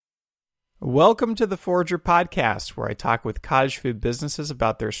Welcome to the Forager Podcast, where I talk with cottage food businesses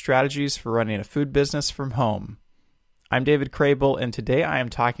about their strategies for running a food business from home. I'm David Crable, and today I am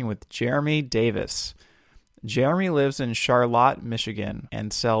talking with Jeremy Davis. Jeremy lives in Charlotte, Michigan,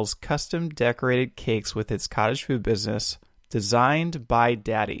 and sells custom decorated cakes with its cottage food business, Designed by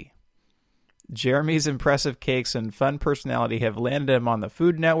Daddy. Jeremy's impressive cakes and fun personality have landed him on the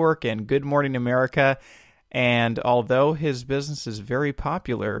Food Network and Good Morning America. And although his business is very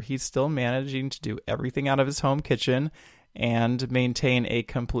popular, he's still managing to do everything out of his home kitchen and maintain a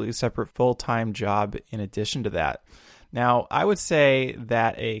completely separate full-time job in addition to that. Now, I would say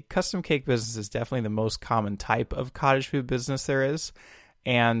that a custom cake business is definitely the most common type of cottage food business there is.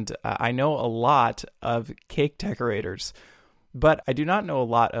 And I know a lot of cake decorators, but I do not know a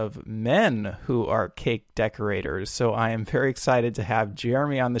lot of men who are cake decorators. So I am very excited to have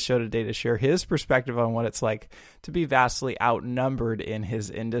Jeremy on the show today to share his perspective on what it's like to be vastly outnumbered in his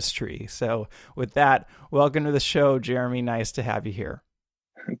industry. So with that, welcome to the show, Jeremy. Nice to have you here.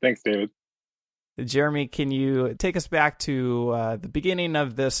 Thanks, David. Jeremy, can you take us back to the beginning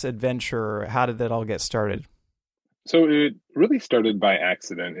of this adventure? How did that all get started? So it really started by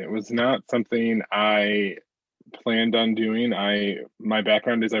accident. It was not something I planned on doing. My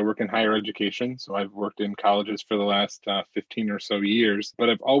background is I work in higher education, so I've worked in colleges for the last 15 or so years, but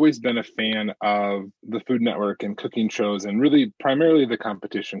I've always been a fan of the Food Network and cooking shows, and really primarily the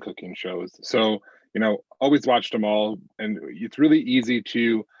competition cooking shows. So, always watched them all, and it's really easy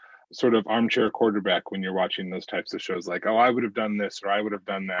to sort of armchair quarterback when you're watching those types of shows, like, oh, I would have done this or I would have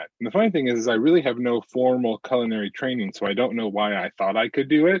done that. And the funny thing is I really have no formal culinary training, so I don't know why I thought I could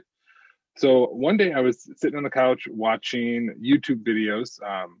do it. So one day I was sitting on the couch watching YouTube videos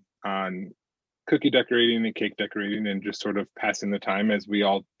on cookie decorating and cake decorating and just sort of passing the time, as we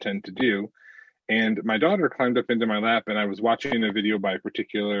all tend to do. And my daughter climbed up into my lap, and I was watching a video by a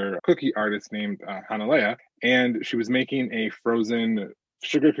particular cookie artist named Hanalea, and she was making a frozen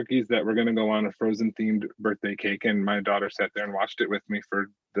sugar cookies that were going to go on a frozen themed birthday cake. And my daughter sat there and watched it with me for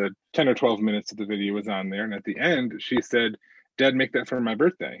the 10 or 12 minutes that the video was on there. And at the end, she said, "Dad, make that for my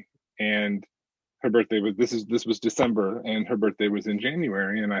birthday." And her birthday was this was December, and her birthday was in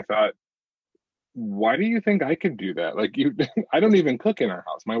January. And I thought, why do you think I can do that? Like, I don't even cook in our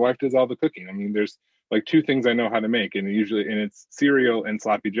house. My wife does all the cooking. I mean, there's like two things I know how to make, and it's cereal and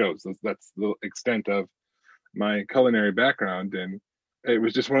sloppy joes. That's the extent of my culinary background. And it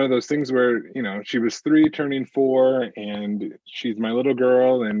was just one of those things where, she was 3 turning 4, and she's my little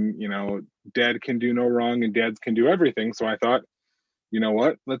girl, and dad can do no wrong and dads can do everything. So I thought, you know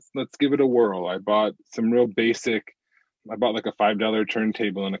what, let's give it a whirl. I bought like a $5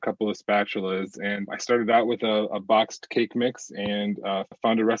 turntable and a couple of spatulas, and I started out with a boxed cake mix, and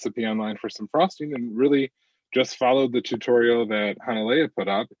found a recipe online for some frosting, and really just followed the tutorial that Hanalea put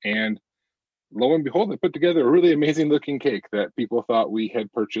up. And lo and behold, I put together a really amazing looking cake that people thought we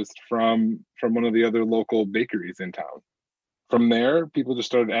had purchased from one of the other local bakeries in town. From there, people just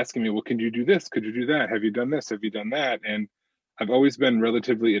started asking me, well, can you do this? Could you do that? Have you done this? Have you done that? And I've always been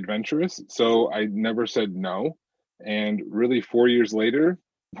relatively adventurous, so I never said no. And really 4 years later,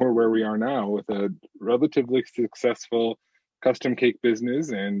 we're where we are now with a relatively successful custom cake business.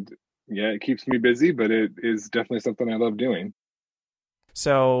 And yeah, it keeps me busy, but it is definitely something I love doing.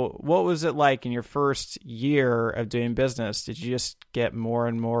 So what was it like in your first year of doing business? Did you just get more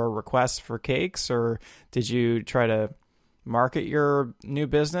and more requests for cakes, or did you try to market your new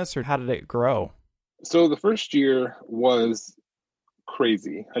business, or how did it grow? So the first year was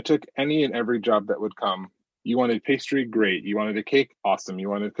crazy. I took any and every job that would come. You wanted pastry? Great. You wanted a cake? Awesome. You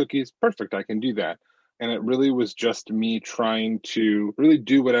wanted cookies? Perfect. I can do that. And it really was just me trying to really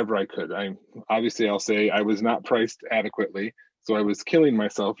do whatever I could. I'll say I was not priced adequately. So I was killing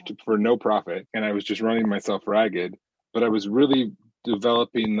myself for no profit, and I was just running myself ragged. But I was really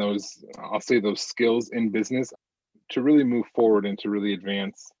developing those skills in business to really move forward and to really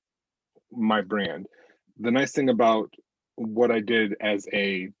advance my brand. The nice thing about what I did as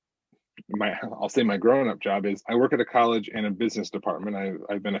my grown-up job is I work at a college in a business department.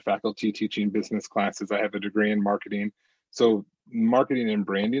 I've been a faculty teaching business classes. I have a degree in marketing. So marketing and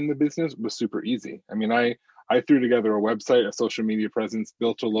branding the business was super easy. I mean, I threw together a website, a social media presence,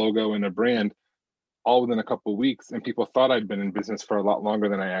 built a logo and a brand all within a couple of weeks. And people thought I'd been in business for a lot longer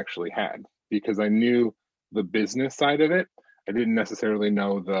than I actually had, because I knew the business side of it. I didn't necessarily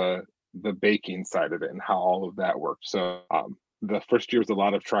know the baking side of it and how all of that worked. So the first year was a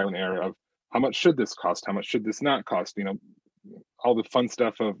lot of trial and error of how much should this cost? How much should this not cost? All the fun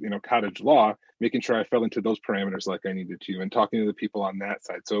stuff of, cottage law, making sure I fell into those parameters like I needed to, and talking to the people on that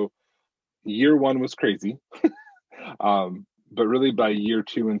side. So year 1 was crazy. But really by year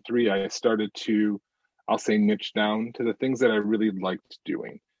 2 and 3, I started to, I'll say, niche down to the things that I really liked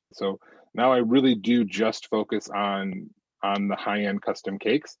doing. So now I really do just focus on the high end custom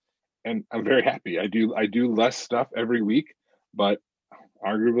cakes, and I'm very happy. I do less stuff every week, but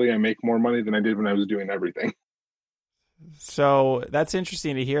arguably I make more money than I did when I was doing everything. So that's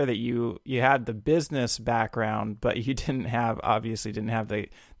interesting to hear that you had the business background, but you didn't have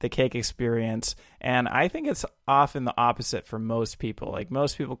the cake experience. And I think it's often the opposite for most people. Like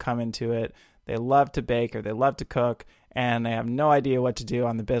most people come into it, they love to bake or they love to cook, and they have no idea what to do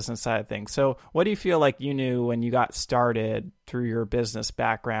on the business side of things. So what do you feel like you knew when you got started through your business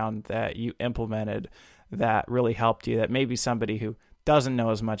background that you implemented that really helped you, that maybe somebody who doesn't know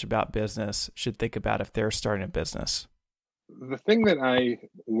as much about business should think about if they're starting a business? The thing that I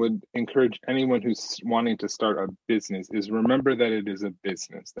would encourage anyone who's wanting to start a business is remember that it is a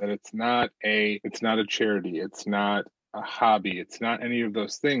business, that it's not a charity, it's not a hobby, it's not any of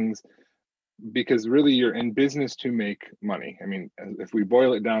those things, because really you're in business to make money. I mean, if we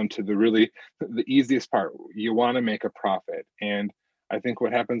boil it down to the easiest part, you want to make a profit. And I think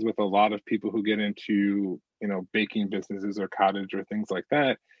what happens with a lot of people who get into, baking businesses or cottage or things like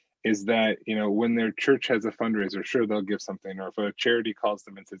that is that, when their church has a fundraiser, sure, they'll give something. Or if a charity calls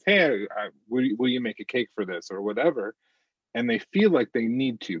them and says, hey, will you make a cake for this or whatever? And they feel like they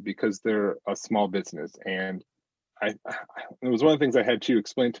need to because they're a small business. And it was one of the things I had to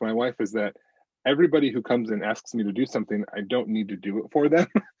explain to my wife is that everybody who comes and asks me to do something, I don't need to do it for them.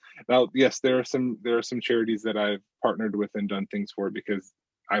 Now, yes, there are some charities that I've partnered with and done things for because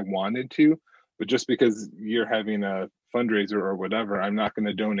I wanted to, but just because you're having a fundraiser or whatever, I'm not going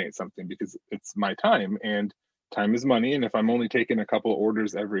to donate something because it's my time, and time is money. And if I'm only taking a couple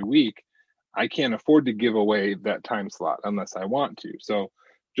orders every week, I can't afford to give away that time slot unless I want to. So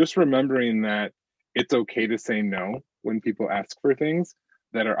just remembering that it's okay to say no when people ask for things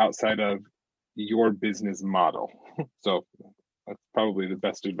that are outside of your business model. So that's probably the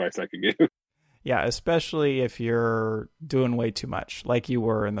best advice I could give. Yeah, especially if you're doing way too much, like you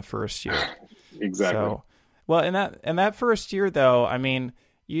were in the first year. Exactly. So, well, in that first year, though, I mean,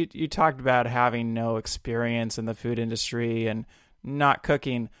 you talked about having no experience in the food industry and not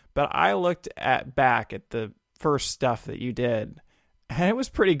cooking, but I looked back at the first stuff that you did, and it was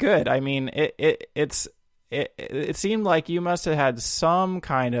pretty good. I mean, it seemed like you must have had some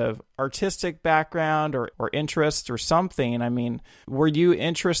kind of artistic background or interest or something. I mean, were you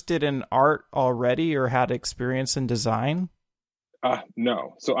interested in art already or had experience in design?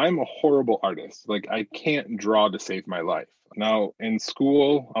 No. So I'm a horrible artist. Like I can't draw to save my life. Now in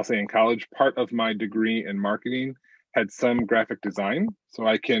school, I'll say in college, part of my degree in marketing had some graphic design. So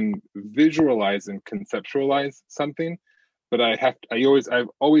I can visualize and conceptualize something, but I've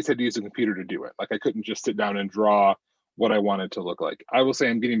always had to use a computer to do it. Like I couldn't just sit down and draw what I wanted to look like. I will say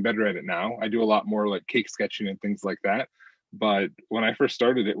I'm getting better at it now. I do a lot more like cake sketching and things like that. But when I first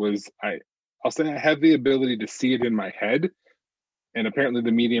started, I'll say I have the ability to see it in my head, and apparently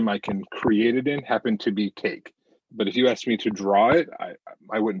the medium I can create it in happened to be cake. But if you asked me to draw it,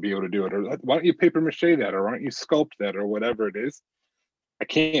 I wouldn't be able to do it. Or why don't you paper mache that, or why don't you sculpt that, or whatever it is? I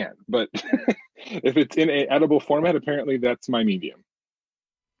can't. But if it's in a edible format, apparently that's my medium.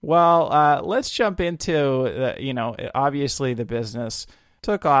 Well, let's jump into obviously the business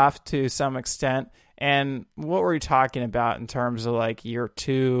took off to some extent. And what were you talking about in terms of like year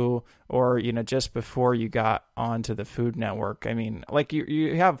two or, just before you got onto the Food Network? I mean, like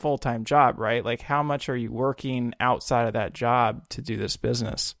you have a full-time job, right? Like how much are you working outside of that job to do this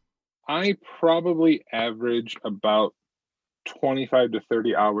business? I probably average about 25 to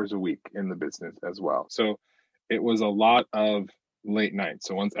 30 hours a week in the business as well. So it was a lot of late nights.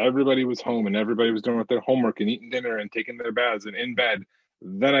 So once everybody was home and everybody was doing their homework and eating dinner and taking their baths and in bed,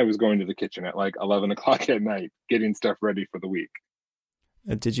 then I was going to the kitchen at like 11 o'clock at night, getting stuff ready for the week.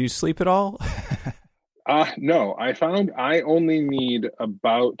 Did you sleep at all? No, I found I only need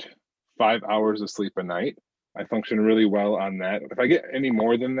about 5 hours of sleep a night. I function really well on that. If I get any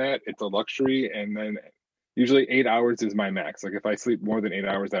more than that, it's a luxury. And then usually 8 hours is my max. Like if I sleep more than 8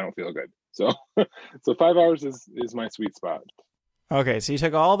 hours, I don't feel good. So, so 5 hours is my sweet spot. Okay, so you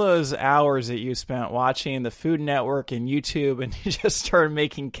took all those hours that you spent watching the Food Network and YouTube and you just started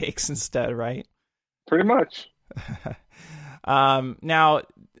making cakes instead, right? Pretty much. Now,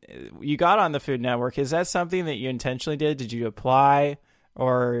 you got on the Food Network. Is that something that you intentionally did? Did you apply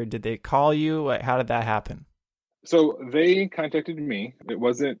or did they call you? How did that happen? So they contacted me. It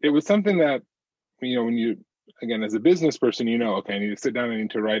was something that, when you, again, as a business person, okay, I need to sit down. I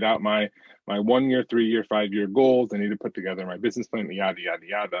need to write out my 1 year, 3 year, 5 year goals. I need to put together my business plan, yada, yada,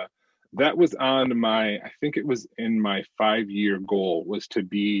 yada. That was on I think it was in my 5-year goal was to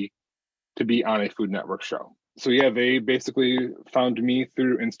be on a Food Network show. So yeah, they basically found me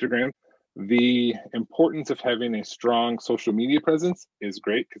through Instagram. The importance of having a strong social media presence is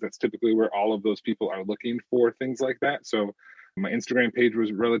great because that's typically where all of those people are looking for things like that. So my Instagram page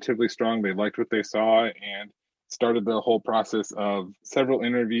was relatively strong. They liked what they saw and started the whole process of several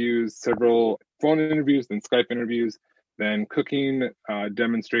interviews, several phone interviews, then Skype interviews, then cooking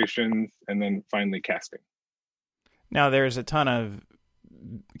demonstrations, and then finally casting. Now, there's a ton of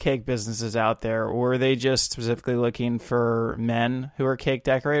cake businesses out there. Were they just specifically looking for men who are cake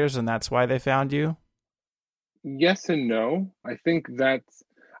decorators, and that's why they found you? Yes and no. I think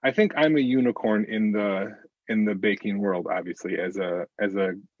I'm a unicorn in the baking world, obviously, as a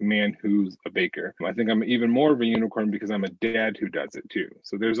man who's a baker. I think I'm even more of a unicorn because I'm a dad who does it too.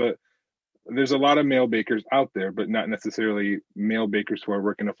 So there's a lot of male bakers out there, but not necessarily male bakers who are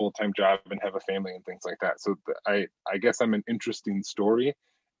working a full-time job and have a family and things like that. So I guess I'm an interesting story,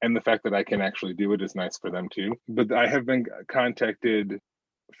 and the fact that I can actually do it is nice for them too. But I have been contacted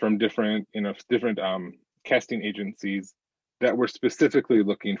from different casting agencies that were specifically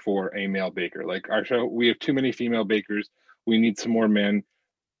looking for a male baker. Like our show, we have too many female bakers. We need some more men.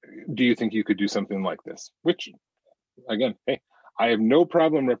 Do you think you could do something like this? Which, again, hey, I have no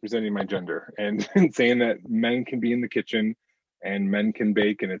problem representing my gender and saying that men can be in the kitchen and men can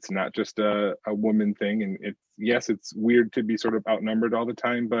bake, and it's not just a woman thing. And it's yes, it's weird to be sort of outnumbered all the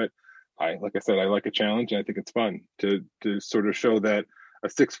time, but like I said, I like a challenge, and I think it's fun to sort of show that a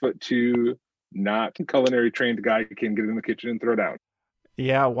 6'2", not culinary trained guy can get in the kitchen and throw down.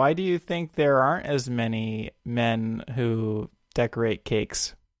 Yeah, why do you think there aren't as many men who decorate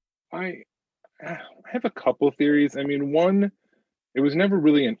cakes? I have a couple theories. I mean, one, it was never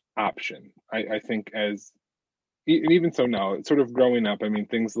really an option. I think and even so now, it's sort of growing up. I mean,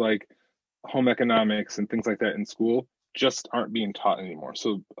 things like home economics and things like that in school just aren't being taught anymore.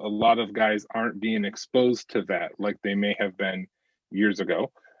 So a lot of guys aren't being exposed to that like they may have been years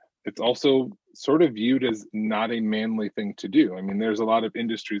ago. It's also sort of viewed as not a manly thing to do. I mean, there's a lot of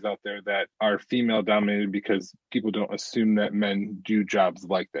industries out there that are female dominated because people don't assume that men do jobs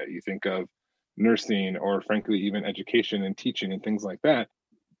like that. You think of nursing or frankly even education and teaching and things like that.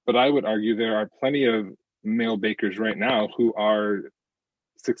 But I would argue there are plenty of male bakers right now who are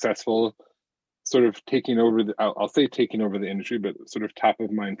successful, sort of taking over I'll say taking over the industry, but sort of top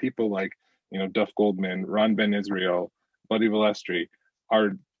of mind people like, Duff Goldman, Ron Ben Israel, Buddy Valestri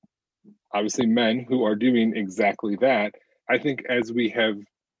are obviously men who are doing exactly that. I think as we have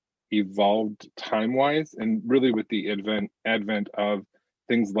evolved time wise, and really with the advent of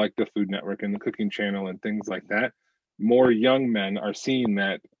things like the Food Network and the Cooking Channel and things like that, more young men are seeing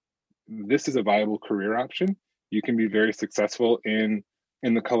that this is a viable career option. You can be very successful in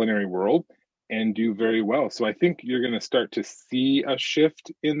the culinary world and do very well. So I think you're going to start to see a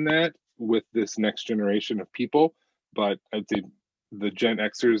shift in that with this next generation of people. But I'd say the Gen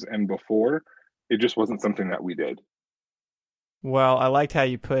Xers and before, it just wasn't something that we did. Well, I liked how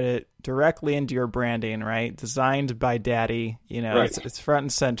you put it directly into your branding, right? Designed by Daddy, Right. it's front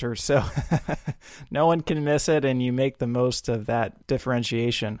and center, so no one can miss it, and you make the most of that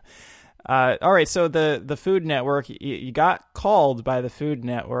differentiation. All right, so the Food Network, you got called by the Food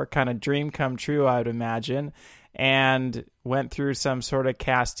Network, kind of dream come true, I would imagine, and went through some sort of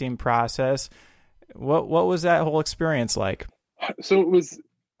casting process. What was that whole experience like? So it was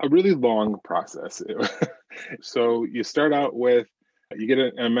a really long process. So you start out with, you get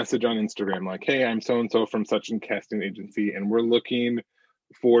a message on Instagram like, hey, I'm so and so from such and casting agency, and we're looking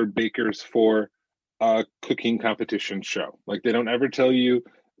for bakers for a cooking competition show. Like they don't ever tell you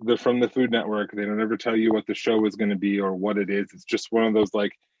they're from the Food Network. They don't ever tell you what the show is going to be or what it is. It's just one of those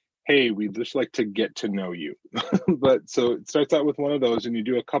like, hey, we'd just like to get to know you. But so it starts out with one of those, and you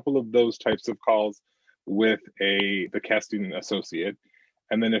do a couple of those types of calls with the casting associate.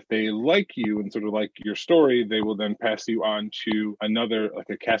 And then if they like you and sort of like your story, they will then pass you on to another, like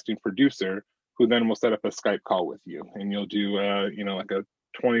a casting producer, who then will set up a Skype call with you. And you'll do, like a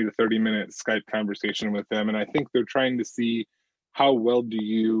 20 to 30-minute Skype conversation with them. And I think they're trying to see how well do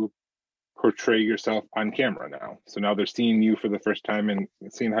you portray yourself on camera now. So now they're seeing you for the first time and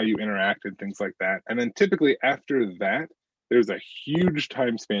seeing how you interact and things like that. And then typically after that, there's a huge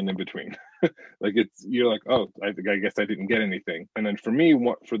time span in between. Like you're like, oh, I guess I didn't get anything. And then for me,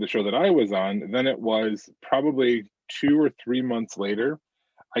 for the show that I was on, then it was probably 2 or 3 months later,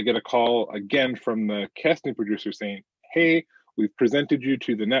 I get a call again from the casting producer saying, hey, we've presented you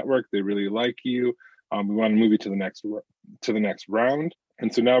to the network. They really like you. We want to move you to the next round.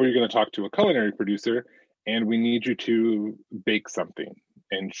 And so now we're going to talk to a culinary producer, and we need you to bake something.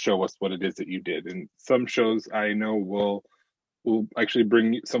 and show us what it is that you did. And some shows I know will actually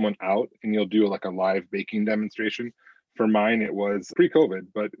bring someone out and you'll do like a live baking demonstration. For mine, it was pre-COVID,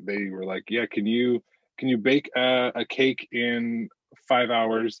 but they were like, "Yeah, can you bake a cake in 5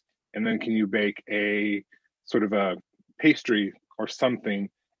 hours, and then can you bake a sort of a pastry or something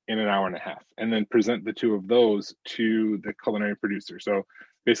in an hour and a half, and then present the two of those to the culinary producer?" So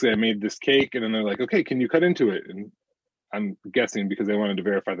basically, I made this cake, and then they're like, "Okay, can you cut into it?" And I'm guessing because they wanted to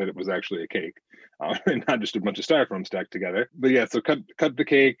verify that it was actually a cake, and not just a bunch of styrofoam stacked together. But yeah, so cut the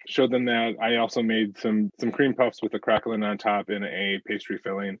cake, showed them that. I also made some cream puffs with a crackling on top and a pastry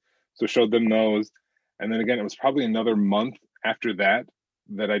filling. So showed them those, and then again, it was probably another month after that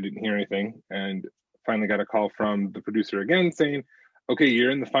that I didn't hear anything, and finally got a call from the producer again saying, "Okay,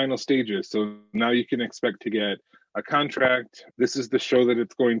 you're in the final stages, so now you can expect to get a contract. This is the show that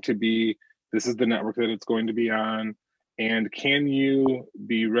it's going to be. This is the network that it's going to be on. And can you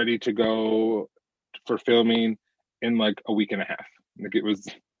be ready to go for filming in like a week and a half?" Like it was,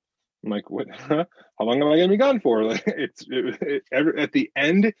 I'm like, what? Huh? How long am I gonna be gone for? Like at the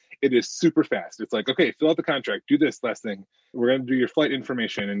end, it is super fast. It's like, okay, fill out the contract, do this last thing. We're gonna do your flight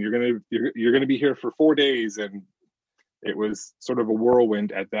information, and you're gonna be here for 4 days. And it was sort of a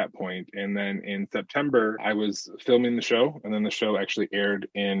whirlwind at that point. And then in September, I was filming the show, and then the show actually aired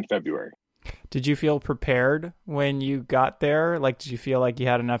in February. Did you feel prepared when you got there? Like, did you feel like you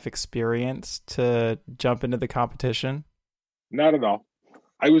had enough experience to jump into the competition? Not at all.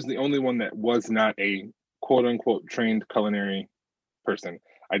 I was the only one that was not a quote unquote trained culinary person.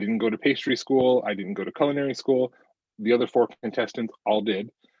 I didn't go to pastry school. I didn't go to culinary school. The other four contestants all did.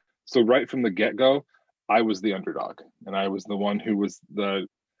 So right from the get-go, I was the underdog, and I was the one who was the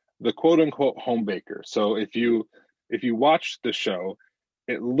quote unquote home baker. So if you watch the show,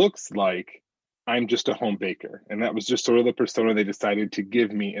 it looks like I'm just a home baker. And that was just sort of the persona they decided to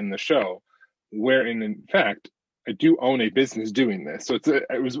give me in the show, wherein in fact, I do own a business doing this. So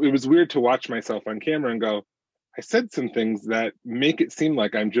it was weird to watch myself on camera and go, I said some things that make it seem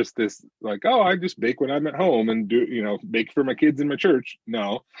like I'm just this, like, oh, I just bake when I'm at home and do, bake for my kids in my church.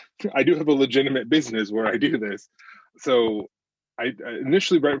 No, I do have a legitimate business where I do this. So I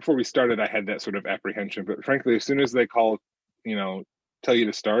initially, right before we started, I had that sort of apprehension, but frankly, as soon as they tell you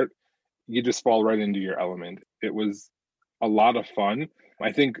to start, you just fall right into your element. It was a lot of fun.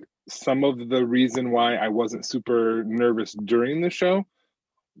 I think some of the reason why I wasn't super nervous during the show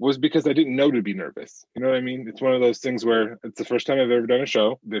was because I didn't know to be nervous. You know what I mean? It's one of those things where it's the first time I've ever done a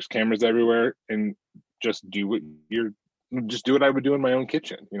show. There's cameras everywhere, and just do what I would do in my own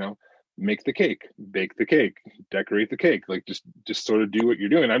kitchen. Make the cake, bake the cake, decorate the cake. Like just sort of do what you're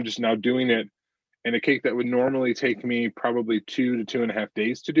doing. I'm just now doing it in a cake that would normally take me probably 2 to 2.5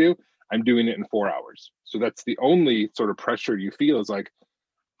 days to do. I'm doing it in 4 hours. So that's the only sort of pressure you feel is like,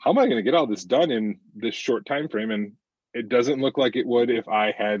 how am I going to get all this done in this short time frame? And it doesn't look like it would if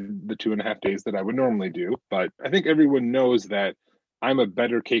I had the 2.5 days that I would normally do. But I think everyone knows that I'm a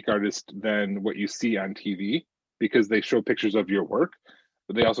better cake artist than what you see on TV because they show pictures of your work.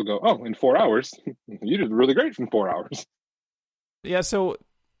 But they also go, oh, in 4 hours, you did really great in 4 hours. Yeah. So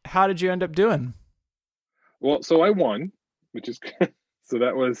how did you end up doing? Well, so I won, which is so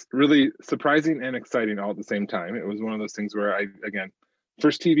that was really surprising and exciting all at the same time. It was one of those things where again,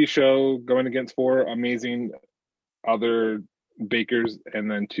 first TV show going against four amazing other bakers, and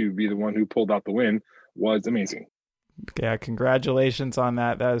then to be the one who pulled out the win was amazing. Yeah, congratulations on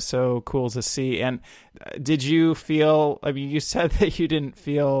that. That is so cool to see. And did you feel, I mean, you said that you didn't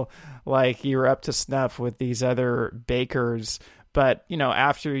feel like you were up to snuff with these other bakers, but,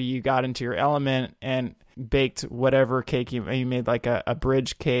 after you got into your element and baked whatever cake you made, like a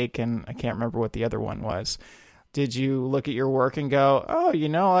bridge cake, and I can't remember what the other one was. Did you look at your work and go, oh,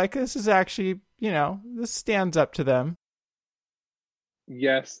 like this is actually, this stands up to them?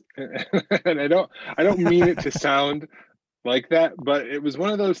 Yes. And I don't mean it to sound like that, but it was one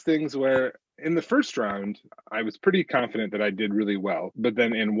of those things where in the first round, I was pretty confident that I did really well. But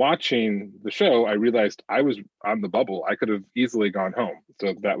then in watching the show, I realized I was on the bubble. I could have easily gone home.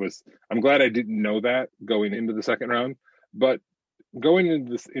 So I'm glad I didn't know that going into the second round. But going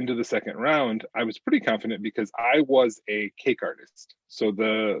into the second round, I was pretty confident because I was a cake artist. So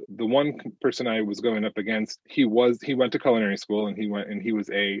the one person I was going up against, he went to culinary school, and he was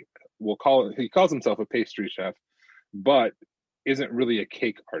he calls himself a pastry chef, but isn't really a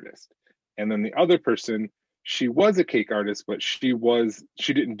cake artist. And then the other person, she was a cake artist, but she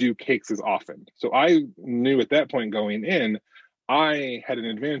didn't do cakes as often. So I knew at that point going in, I had an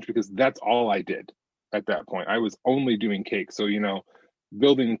advantage because that's all I did. At that point, I was only doing cakes. So,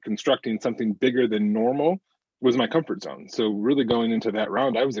 constructing something bigger than normal was my comfort zone. So really going into that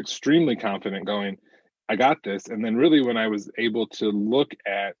round, I was extremely confident going, I got this. And then really when I was able to look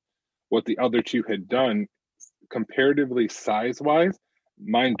at what the other two had done comparatively size wise,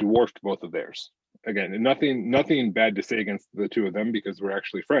 mine dwarfed both of theirs. Again, nothing bad to say against the two of them because we're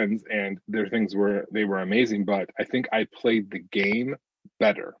actually friends and their things were they were amazing, but I think I played the game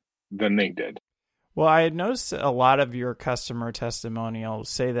better than they did. Well, I had noticed a lot of your customer testimonials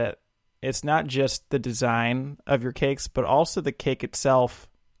say that it's not just the design of your cakes, but also the cake itself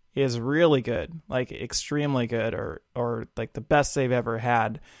is really good, like extremely good, or like the best they've ever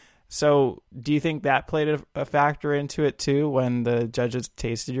had. So do you think that played a factor into it too when the judges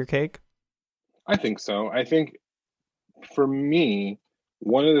tasted your cake? I think so. I think for me,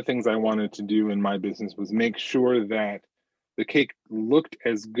 one of the things I wanted to do in my business was make sure that the cake looked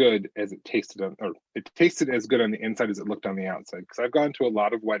as good as it tasted on, or it tasted as good on the inside as it looked on the outside. Because I've gone to a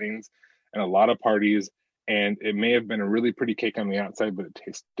lot of weddings and a lot of parties, and it may have been a really pretty cake on the outside, but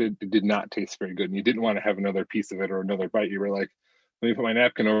it did not taste very good. And you didn't want to have another piece of it or another bite. You were like, let me put my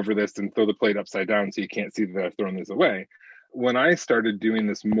napkin over this and throw the plate upside down so you can't see that I've thrown this away. When I started doing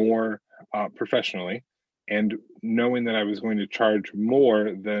this more professionally, and knowing that I was going to charge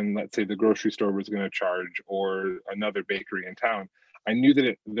more than, let's say, the grocery store was going to charge or another bakery in town, I knew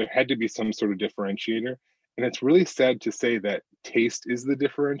that there had to be some sort of differentiator. And it's really sad to say that taste is the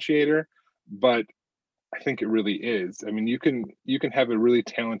differentiator, but I think it really is. I mean, you can have a really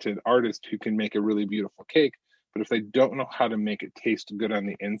talented artist who can make a really beautiful cake, but if they don't know how to make it taste good on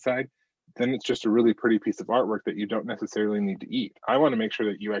the inside, then it's just a really pretty piece of artwork that you don't necessarily need to eat. I want to make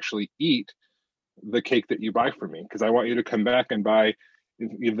sure that you actually eat the cake that you buy from me because I want you to come back and buy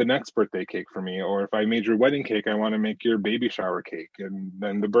the next birthday cake for me. Or if I made your wedding cake, I want to make your baby shower cake and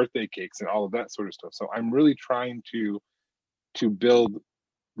then the birthday cakes and all of that sort of stuff. So I'm really trying to build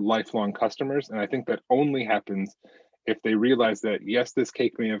lifelong customers. And I think that only happens if they realize that, yes, this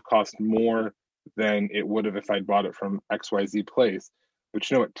cake may have cost more than it would have if I'd bought it from XYZ place. But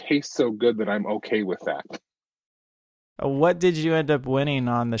it tastes so good that I'm okay with that. What did you end up winning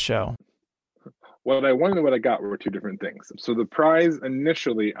on the show? What I won and what I got were two different things. So the prize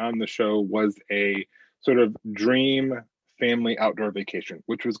initially on the show was a sort of dream family outdoor vacation,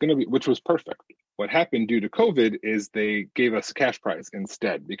 which was perfect. What happened due to COVID is they gave us a cash prize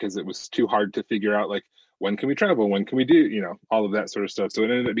instead because it was too hard to figure out like when can we travel, when can we do, all of that sort of stuff. So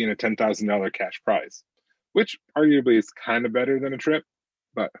it ended up being a $10,000 cash prize, which arguably is kind of better than a trip,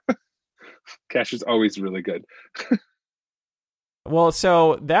 but cash is always really good. Well,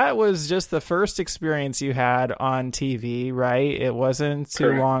 so that was just the first experience you had on TV, right? It wasn't too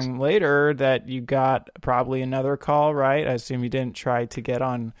Correct. long later that you got probably another call, right? I assume you didn't try to get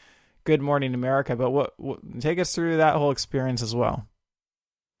on Good Morning America, but what take us through that whole experience as well.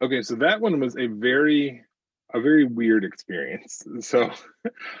 Okay, so that one was a very weird experience. So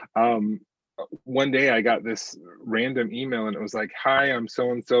one day I got this random email and it was like, hi, I'm so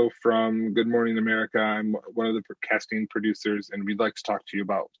and so from Good Morning America. I'm one of the casting producers and we'd like to talk to you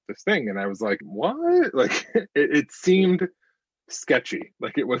about this thing. And I was like, what? Like it seemed sketchy.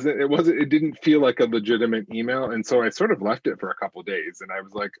 Like it didn't feel like a legitimate email. And so I sort of left it for a couple of days and I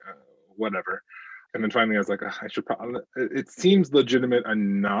was like, whatever. And then finally I was like, I should probably, it seems legitimate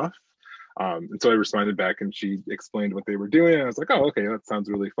enough. And so I responded back and she explained what they were doing. And I was like, oh, okay, that sounds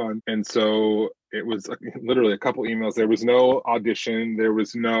really fun. And so it was literally a couple emails. There was no audition. There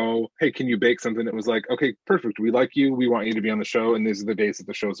was no, hey, can you bake something? It was like, okay, perfect. We like you. We want you to be on the show. And these are the days that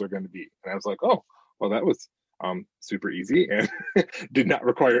the shows are going to be. And I was like, oh, well, that was super easy and did not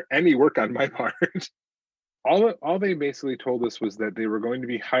require any work on my part. All they basically told us was that they were going to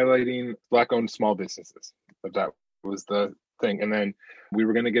be highlighting Black-owned small businesses. That was the thing. And then we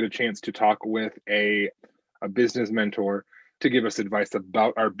were going to get a chance to talk with a business mentor to give us advice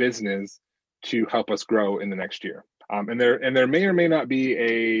about our business to help us grow in the next year. And there may or may not be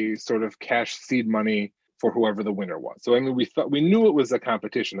a sort of cash seed money for whoever the winner was. So I mean, we knew it was a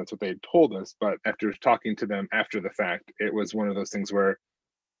competition. That's what they had told us. But after talking to them after the fact, it was one of those things where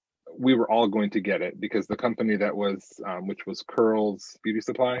we were all going to get it because the company that was, which was Curls Beauty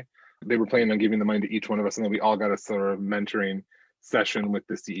Supply, they were planning on giving the money to each one of us. And then we all got a sort of mentoring session with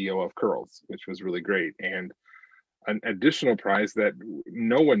the CEO of Curls, which was really great. And an additional prize that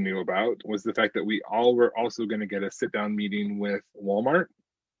no one knew about was the fact that we all were also going to get a sit down meeting with Walmart,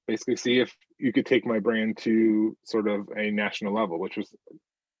 basically see if you could take my brand to sort of a national level, which was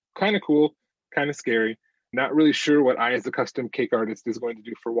kind of cool, kind of scary. Not really sure what I, as a custom cake artist, is going to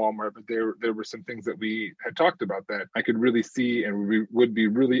do for Walmart, but there were some things that we had talked about that I could really see and would be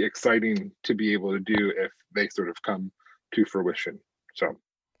really exciting to be able to do if they sort of come to fruition. So,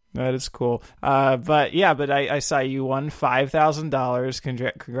 That is cool. But I saw you won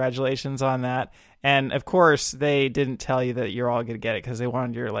 $5,000. Congratulations on that. And of course, they didn't tell you that you're all going to get it because they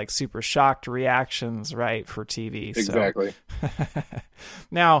wanted your like super shocked reactions, right, for TV. Exactly. So.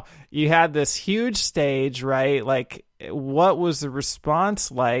 Now, you had this huge stage, right? Like, what was the response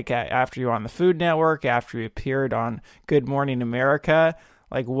like after you were on the Food Network, after you appeared on Good Morning America?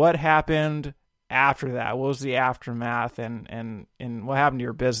 Like, what happened after that? What was the aftermath, and what happened to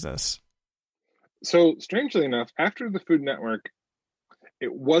your business? So strangely enough, after the Food Network,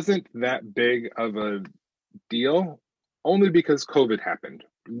 it wasn't that big of a deal, only because COVID happened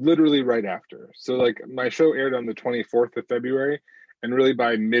literally right after. So like my show aired on the 24th of February, and really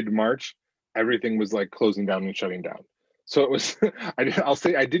by mid-March, everything was like closing down and shutting down. So it was I'll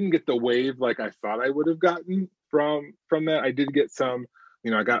say I didn't get the wave like I thought I would have gotten from that. I did get some,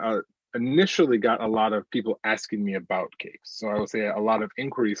 I got initially got a lot of people asking me about cakes. So I would say a lot of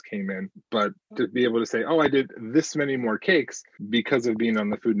inquiries came in, but to be able to say, oh, I did this many more cakes because of being on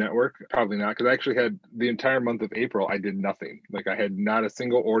the Food Network, probably not. Because I actually had the entire month of April, I did nothing. Like I had not a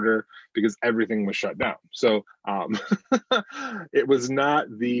single order because everything was shut down. So it was not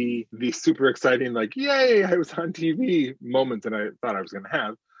the super exciting, like, yay, I was on TV moment that I thought I was going to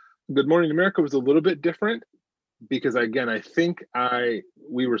have. Good Morning America was a little bit different because again, I think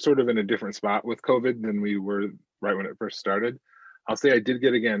we were sort of in a different spot with COVID than we were right when it first started. I'll say I did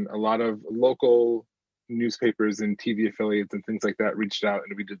get, again, a lot of local newspapers and TV affiliates and things like that reached out,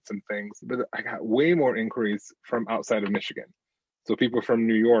 and we did some things, but I got way more inquiries from outside of Michigan. So people from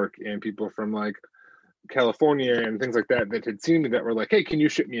New York and people from like California and things like that that had seen me that were like, hey, can you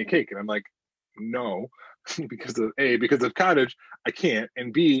ship me a cake? And I'm like, no, because of Cottage, I can't.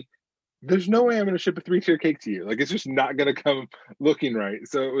 And B, there's no way I'm going to ship a 3-tier cake to you. Like, it's just not going to come looking right.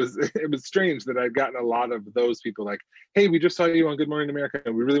 So it was strange that I'd gotten a lot of those people like, hey, we just saw you on Good Morning America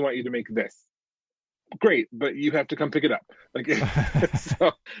and we really want you to make this. Great, but you have to come pick it up. Like,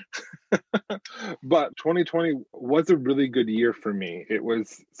 so, but 2020 was a really good year for me. It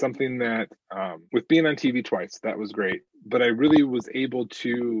was something that, with being on TV twice, that was great. But I really was able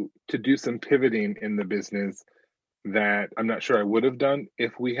to do some pivoting in the business that I'm not sure I would have done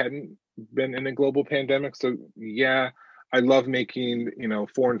if we hadn't been in a global pandemic. So yeah, I love making,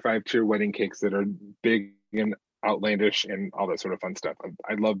 4 and 5 tier wedding cakes that are big and outlandish and all that sort of fun stuff.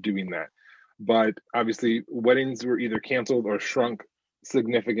 I love doing that. But obviously weddings were either canceled or shrunk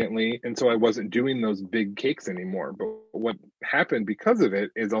significantly. And so I wasn't doing those big cakes anymore. But what happened because of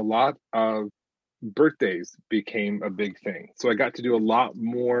it is a lot of birthdays became a big thing. So I got to do a lot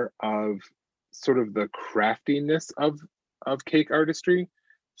more of sort of the craftiness of cake artistry.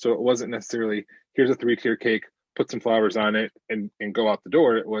 So it wasn't necessarily, here's a 3-tier cake, put some flowers on it and go out the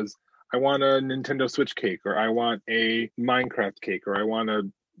door. It was, I want a Nintendo Switch cake, or I want a Minecraft cake, or I want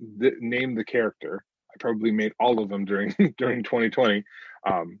to name the character. I probably made all of them during 2020.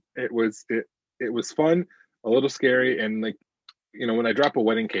 It was fun, a little scary, and like, when I drop a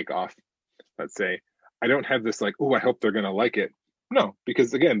wedding cake off, let's say, I don't have this like, oh, I hope they're gonna like it. No,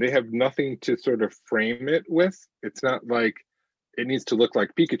 because again, they have nothing to sort of frame it with. It's not like it needs to look like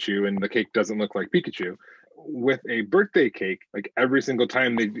Pikachu and the cake doesn't look like Pikachu. With a birthday cake, like every single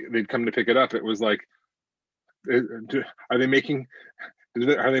time they'd come to pick it up, it was like, are they making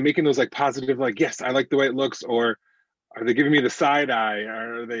those like positive, like, yes, I like the way it looks, or are they giving me the side eye?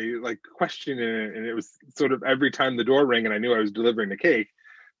 Are they like questioning it? And it was sort of every time the door rang and I knew I was delivering the cake,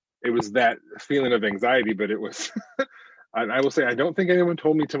 it was that feeling of anxiety. But it was, I will say, I don't think anyone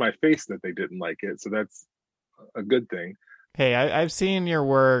told me to my face that they didn't like it. So that's a good thing. Hey, I've seen your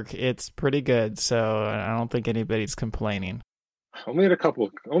work. It's pretty good. So I don't think anybody's complaining. Only had a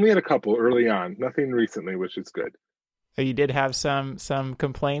couple early on, nothing recently, which is good. Oh, you did have some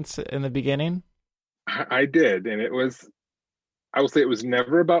complaints in the beginning? I did. And I will say it was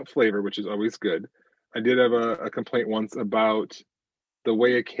never about flavor, which is always good. I did have a complaint once about the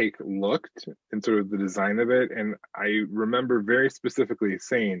way a cake looked and sort of the design of it. And I remember very specifically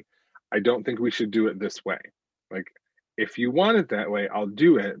saying, I don't think we should do it this way. Like, if you want it that way, I'll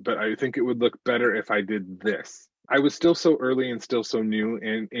do it, but I think it would look better if I did this. I was still so early and still so new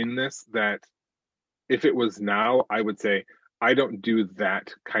in this that if it was now, I would say, I don't do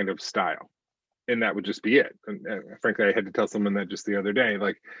that kind of style. And that would just be it. And frankly, I had to tell someone that just the other day,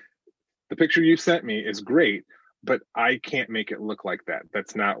 like, the picture you sent me is great, but I can't make it look like that.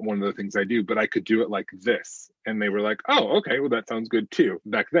 That's not one of the things I do, but I could do it like this. And they were like, oh, okay, well, that sounds good too.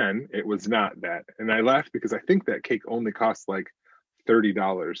 Back then, it was not that. And I laughed because I think that cake only cost like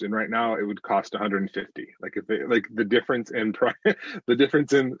 $30, and right now it would cost 150. Like if they, like the difference in price, the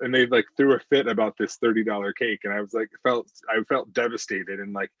difference in, and they like threw a fit about this $30 cake, and I was like, I felt devastated,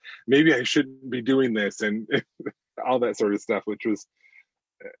 and like maybe I shouldn't be doing this, and all that sort of stuff, which was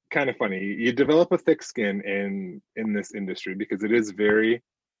kind of funny. You develop a thick skin in this industry because it is very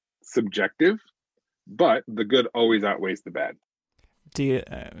subjective, but the good always outweighs the bad. Do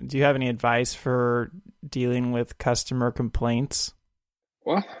you have any advice for dealing with customer complaints?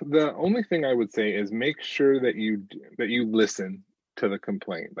 Well, the only thing I would say is make sure that you listen to the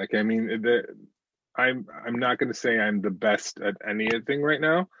complaint. Like, I mean, I'm not going to say I'm the best at anything right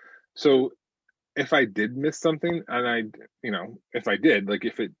now. So if I did miss something, and if I did, like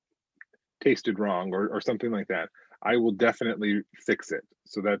if it tasted wrong or something like that, I will definitely fix it.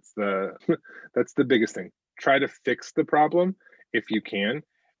 So that's the that's the biggest thing. Try to fix the problem if you can.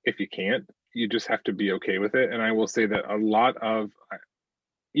 If you can't, you just have to be okay with it. And I will say that a lot of,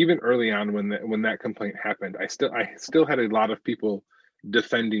 even early on when that complaint happened, I still had a lot of people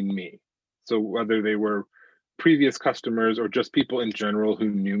defending me. So whether they were previous customers or just people in general who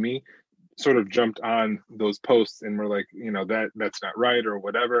knew me, sort of jumped on those posts and were like, that's not right or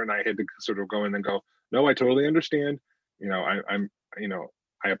whatever. And I had to sort of go in and go, no, I totally understand. I'm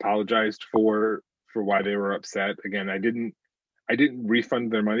I apologized for why they were upset. Again, I didn't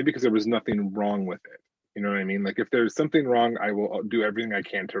refund their money because there was nothing wrong with it. You know what I mean? Like if there's something wrong, I will do everything I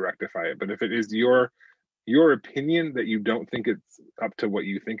can to rectify it. But if it is your opinion that you don't think it's up to what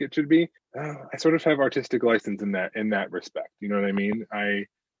you think it should be, I sort of have artistic license in that respect. You know what I mean?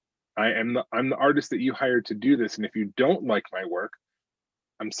 I'm the artist that you hired to do this, and if you don't like my work,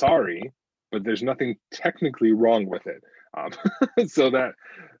 I'm sorry, but there's nothing technically wrong with it. Um, so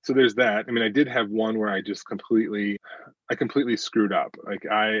there's that. I mean, I did have one where I completely screwed up. Like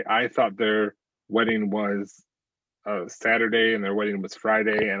I thought their wedding was Saturday and their wedding was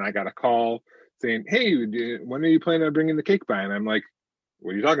Friday, and I got a call saying, "Hey, when are you planning on bringing the cake by?" And I'm like,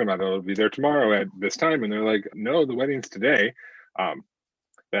 "What are you talking about? It'll be there tomorrow at this time." And they're like, "No, the wedding's today." Um,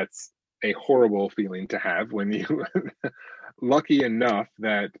 that's a horrible feeling to have when you lucky enough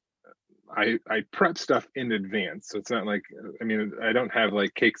that I prep stuff in advance. So it's not like, I mean, I don't have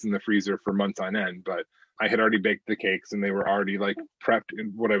like cakes in the freezer for months on end, but I had already baked the cakes and they were already like prepped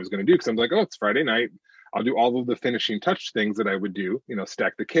in what I was going to do. Cause I'm like, oh, it's Friday night. I'll do all of the finishing touch things that I would do,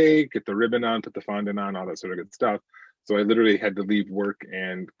 stack the cake, get the ribbon on, put the fondant on, all that sort of good stuff. So I literally had to leave work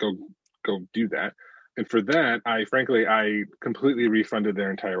and go do that. And for that, I completely refunded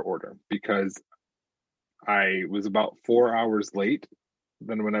their entire order because I was about 4 hours late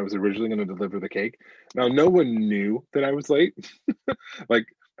than when I was originally going to deliver the cake. Now, no one knew that I was late. Like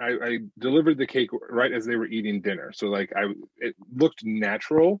I delivered the cake right as they were eating dinner. So like it looked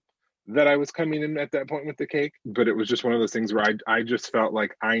natural that I was coming in at that point with the cake, but it was just one of those things where I just felt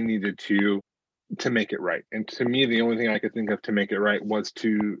like I needed to make it right. And to me, the only thing I could think of to make it right was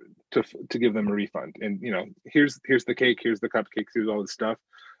to give them a refund. And here's the cake, here's the cupcakes, here's all this stuff.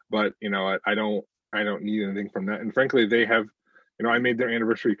 But I don't need anything from that. And frankly, they have, I made their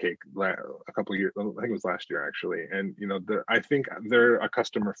anniversary cake a couple of years. I think it was last year actually. And I think they're a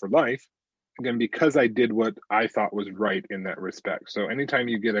customer for life. Again, because I did what I thought was right in that respect. So anytime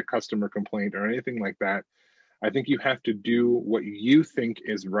you get a customer complaint or anything like that, I think you have to do what you think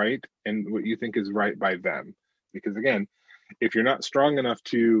is right and what you think is right by them. Because again, if you're not strong enough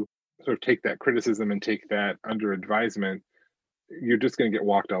to sort of take that criticism and take that under advisement, you're just going to get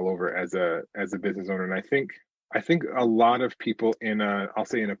walked all over as a business owner. And I think a lot of people I'll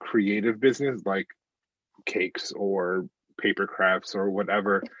say in a creative business like cakes or paper crafts or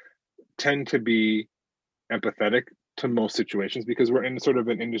whatever tend to be empathetic to most situations because we're in sort of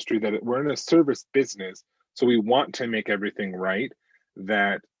an industry that we're in a service business. So we want to make everything right.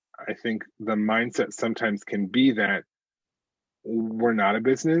 That I think the mindset sometimes can be that we're not a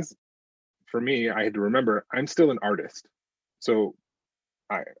business. For me, I had to remember I'm still an artist. So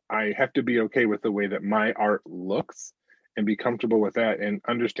I have to be okay with the way that my art looks and be comfortable with that and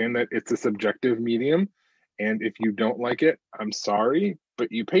understand that it's a subjective medium. And if you don't like it, I'm sorry,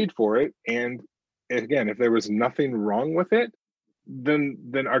 but you paid for it. And again, if there was nothing wrong with it, then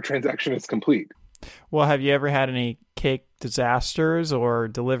our transaction is complete. Well, have you ever had any cake disasters or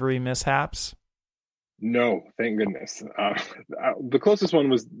delivery mishaps? No, thank goodness. The closest one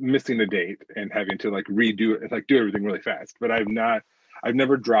was missing a date and having to like redo it, like do everything really fast. But I've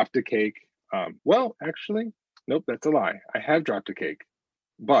never dropped a cake. Well, actually, nope, that's a lie. I have dropped a cake,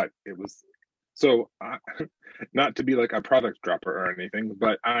 but it was so not to be like a product dropper or anything,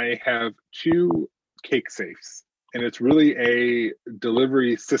 but I have two cake safes, and it's really a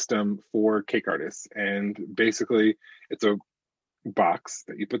delivery system for cake artists. And basically, it's a box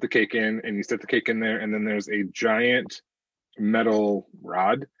that you put the cake in, and you set the cake in there, and then there's a giant metal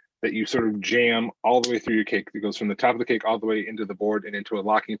rod that you sort of jam all the way through your cake. It goes from the top of the cake all the way into the board and into a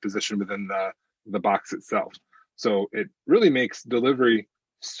locking position within the box itself. So it really makes delivery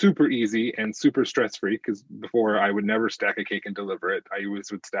super easy and super stress-free, because before I would never stack a cake and deliver it. I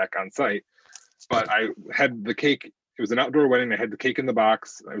always would stack on site. But I had the cake, it was an outdoor wedding. I had the cake in the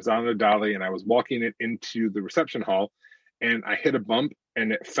box. I was on a dolly and I was walking it into the reception hall, and I hit a bump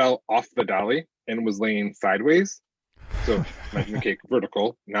and it fell off the dolly and was laying sideways. So imagine the cake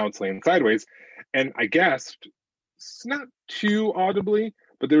vertical, now it's laying sideways. And I gasped, not too audibly,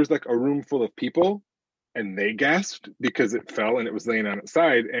 but there was like a room full of people, and they gasped because it fell and it was laying on its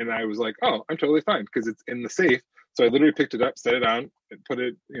side. And I was like, oh, I'm totally fine because it's in the safe. So I literally picked it up, set it on, and put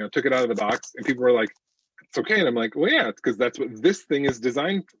it, took it out of the box. And people were like, it's okay. And I'm like, well, yeah, it's because that's what this thing is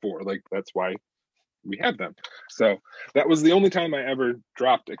designed for. Like, that's why we have them. So that was the only time I ever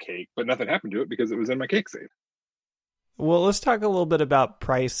dropped a cake, but nothing happened to it because it was in my cake safe. Well, let's talk a little bit about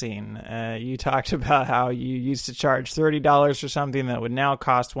pricing. You talked about how you used to charge $30 for something that would now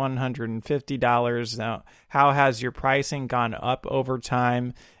cost $150. Now, how has your pricing gone up over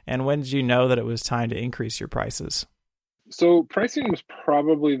time? And when did you know that it was time to increase your prices? So pricing was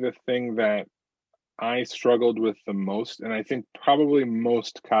probably the thing that I struggled with the most. And I think probably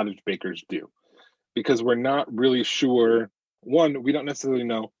most cottage bakers do, because we're not really sure. One, we don't necessarily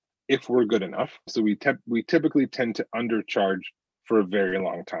know if we're good enough. So we typically tend to undercharge for a very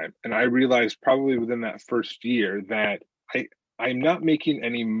long time. And I realized probably within that first year that I'm not making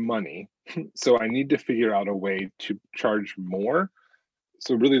any money. So I need to figure out a way to charge more.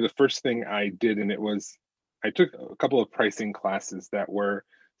 So really the first thing I did, and I took a couple of pricing classes that were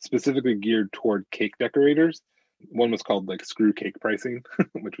specifically geared toward cake decorators. One was called like screw cake pricing,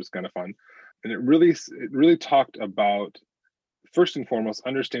 which was kind of fun. And it really talked about, first and foremost,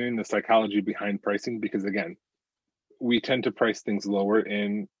 understanding the psychology behind pricing, because again, we tend to price things lower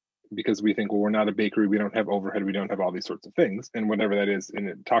because we think, well, we're not a bakery, we don't have overhead, we don't have all these sorts of things, and whatever that is. And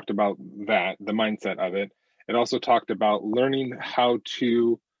it talked about that, the mindset of it. It also talked about learning how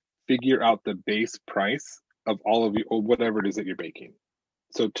to figure out the base price of all of you, or whatever it is that you're baking.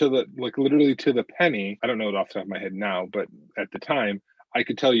 So literally to the penny, I don't know it off the top of my head now, but at the time, I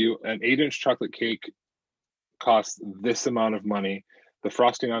could tell you an 8-inch chocolate cake costs this amount of money. The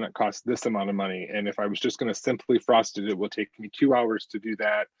frosting on it costs this amount of money. And if I was just going to simply frost it, it will take me 2 hours to do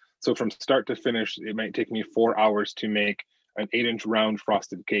that. So from start to finish, it might take me 4 hours to make an 8-inch round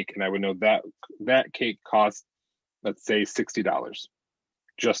frosted cake. And I would know that cake costs, let's say, $60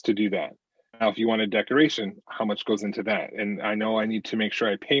 just to do that. Now, if you want a decoration, how much goes into that? And I know I need to make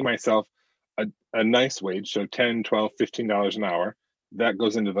sure I pay myself a nice wage, so $10, $12, $15 an hour. That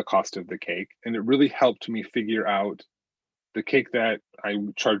goes into the cost of the cake. And it really helped me figure out the cake that I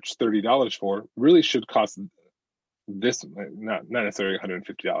charged $30 for really should cost this, not necessarily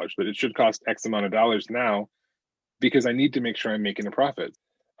 $150, but it should cost X amount of dollars now, because I need to make sure I'm making a profit.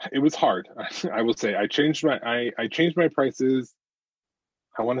 It was hard. I will say I changed my prices,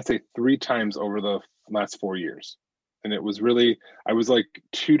 I want to say 3 times over the last 4 years. And it was really, I was like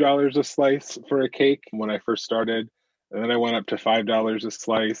 $2 a slice for a cake when I first started. And then I went up to $5 a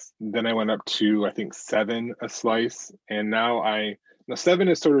slice. Then I went up to, I think, $7 a slice. And now $7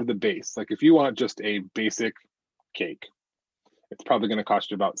 is sort of the base. Like if you want just a basic cake, it's probably going to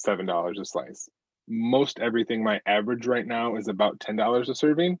cost you about $7 a slice. Most everything, my average right now is about $10 a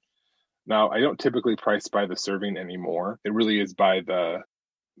serving. Now, I don't typically price by the serving anymore. It really is by the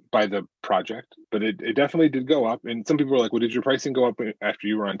project, but it definitely did go up. And some people were like, well, did your pricing go up after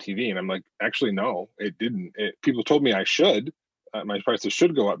you were on TV? And I'm like, actually, no, it didn't. People told me I should, my prices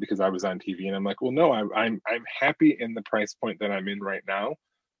should go up because I was on TV. And I'm like, well, no, I'm happy in the price point that I'm in right now,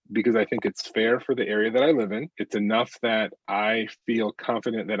 because I think it's fair for the area that I live in. It's enough that I feel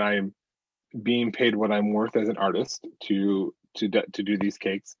confident that I'm being paid what I'm worth as an artist to do these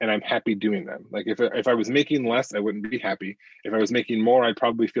cakes, and I'm happy doing them. Like if I was making less, I wouldn't be happy. If I was making more, I'd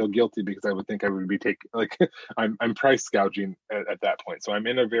probably feel guilty because I would think I would be I'm price gouging at that point. So I'm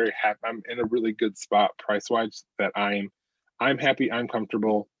in a really good spot price wise that I'm happy, I'm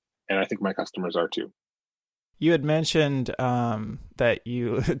comfortable, and I think my customers are too. You had mentioned that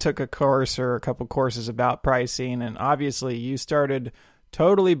you took a course or a couple courses about pricing, and obviously you started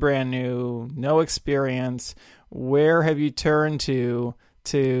totally brand new, no experience. Where have you turned to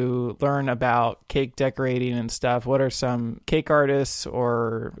learn about cake decorating and stuff? What are some cake artists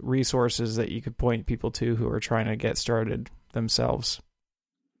or resources that you could point people to who are trying to get started themselves?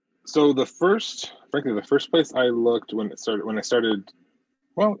 So the first place I looked when I started,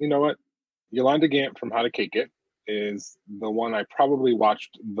 well, you know what? Yolanda Gant from How to Cake It. is the one I probably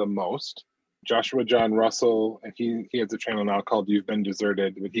watched the most. Joshua John Russell, and he has a channel now called You've Been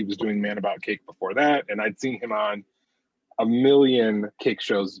Deserted, but he was doing Man About Cake before that. And I'd seen him on a million cake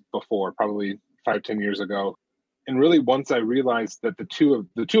shows before, probably 5-10 years ago. And really, once I realized that the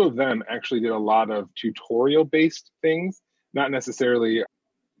two of them actually did a lot of tutorial based things, not necessarily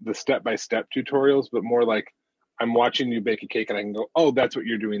the step-by-step tutorials, but more like I'm watching you bake a cake and I can go, oh, that's what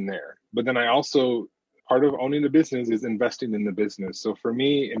you're doing there. But then I also, part of owning the business is investing in the business. So for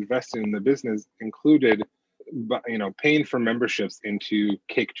me, investing in the business included, paying for memberships into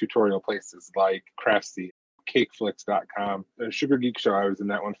cake tutorial places like Craftsy, cakeflix.com, Sugar Geek Show. I was in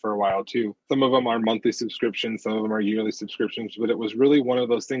that one for a while too. Some of them are monthly subscriptions, some of them are yearly subscriptions, but it was really one of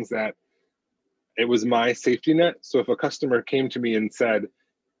those things that it was my safety net. So if a customer came to me and said,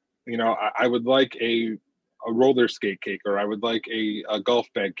 I would like a roller skate cake, or I would like a golf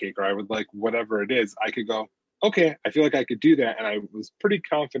bag cake, or I would like whatever it is, I could go, okay, I feel like I could do that. And I was pretty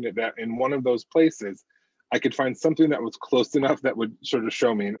confident that in one of those places, I could find something that was close enough that would sort of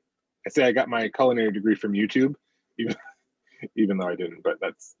show me. I say I got my culinary degree from YouTube, even though I didn't, but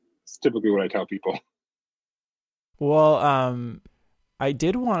that's typically what I tell people. Well, I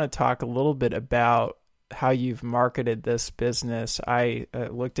did want to talk a little bit about how you've marketed this business. I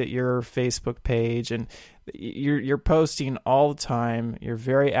looked at your Facebook page, and you're posting all the time. You're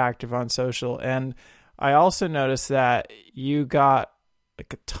very active on social, and I also noticed that you got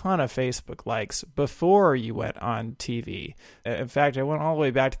like a ton of Facebook likes before you went on TV. In fact, I went all the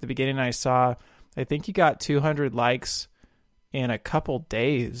way back to the beginning. I think you got 200 likes in a couple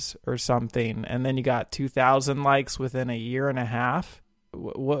days or something, and then you got 2,000 likes within a year and a half.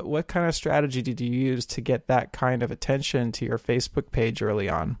 What kind of strategy did you use to get that kind of attention to your Facebook page early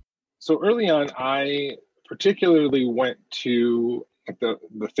on? So early on, I particularly went to the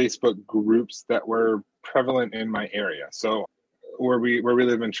Facebook groups that were prevalent in my area. So where we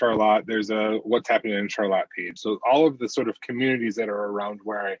live in Charlotte, there's a What's Happening in Charlotte page. So all of the sort of communities that are around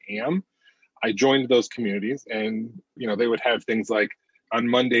where I am, I joined those communities, and they would have things like on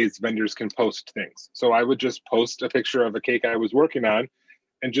Mondays, vendors can post things. So I would just post a picture of a cake I was working on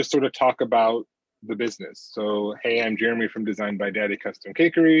and just sort of talk about the business. So, hey, I'm Jeremy from Designed by Daddy Custom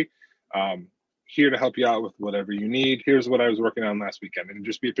Cakery. Here to help you out with whatever you need. Here's what I was working on last weekend. And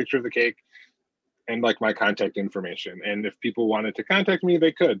just be a picture of the cake and like my contact information. And if people wanted to contact me,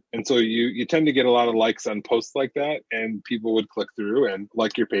 they could. And so you tend to get a lot of likes on posts like that, and people would click through and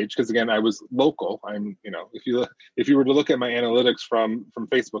like your page. Because again, I was local. I'm, if you were to look at my analytics from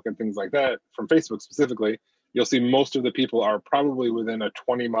Facebook and things like that, from Facebook specifically, you'll see most of the people are probably within a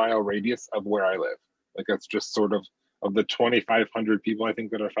 20-mile radius of where I live. Like that's just sort of the 2,500 people I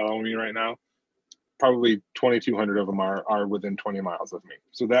think that are following me right now, probably 2,200 of them are within 20 miles of me.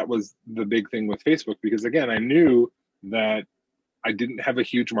 So that was the big thing with Facebook, because again, I knew that I didn't have a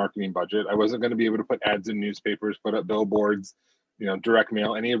huge marketing budget. I wasn't going to be able to put ads in newspapers, put up billboards, direct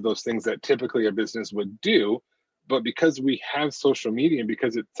mail, any of those things that typically a business would do. But because we have social media and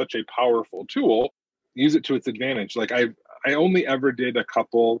because it's such a powerful tool, use it to its advantage. Like I only ever did a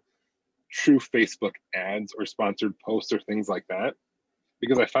couple true Facebook ads or sponsored posts or things like that,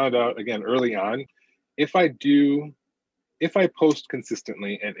 because I found out again early on, if I post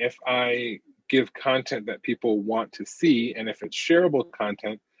consistently and if I give content that people want to see, and if it's shareable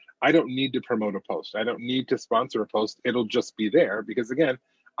content, I don't need to promote a post. I don't need to sponsor a post. It'll just be there because again,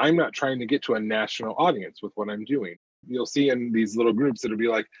 I'm not trying to get to a national audience with what I'm doing. You'll see in these little groups, it'll be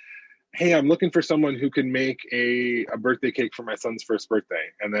like, hey, I'm looking for someone who can make a birthday cake for my son's first birthday.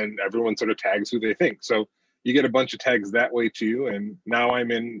 And then everyone sort of tags who they think. So you get a bunch of tags that way too. And now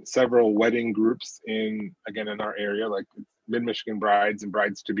I'm in several wedding groups in our area, like Mid-Michigan Brides and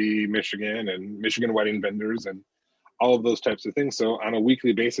Brides to Be Michigan and Michigan Wedding Vendors and all of those types of things. So on a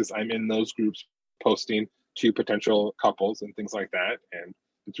weekly basis, I'm in those groups posting to potential couples and things like that. And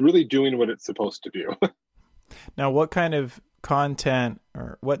it's really doing what it's supposed to do. Now, what kind of content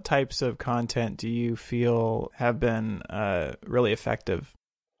or what types of content do you feel have been really effective?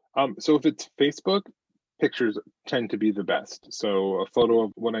 So if it's Facebook, pictures tend to be the best. So a photo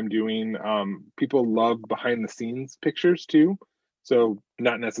of what I'm doing. People love behind the scenes pictures too. So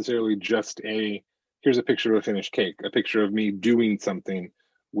not necessarily just here's a picture of a finished cake, a picture of me doing something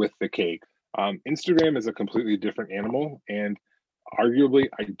with the cake. Instagram is a completely different animal, and arguably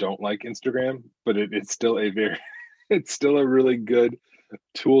I don't like Instagram, but it's still it's still a really good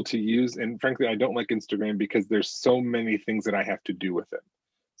tool to use. And frankly, I don't like Instagram because there's so many things that I have to do with it.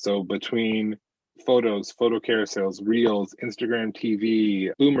 So between photos, photo carousels, reels, Instagram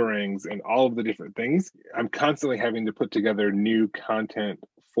TV, boomerangs, and all of the different things, I'm constantly having to put together new content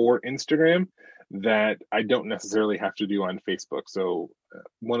for Instagram that I don't necessarily have to do on Facebook. So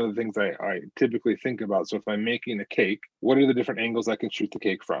one of the things I typically think about, so if I'm making a cake, what are the different angles I can shoot the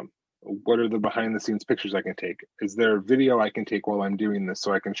cake from? What are the behind the scenes pictures I can take? Is there a video I can take while I'm doing this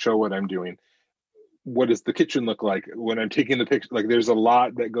so I can show what I'm doing? What does the kitchen look like when I'm taking the picture? Like there's a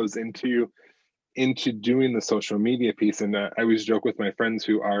lot that goes into doing the social media piece. And I always joke with my friends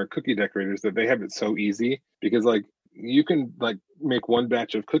who are cookie decorators that they have it so easy because like you can like make one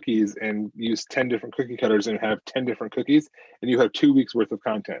batch of cookies and use 10 different cookie cutters and have 10 different cookies and you have 2 weeks worth of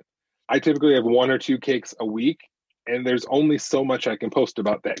content. I typically have 1 or 2 cakes a week and there's only so much I can post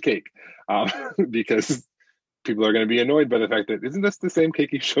about that cake because people are going to be annoyed by the fact that isn't this the same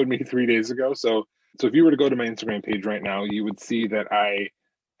cake you showed me 3 days ago? So if you were to go to my Instagram page right now, you would see that I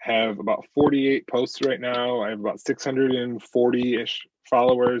have about 48 posts right now. I have about 640-ish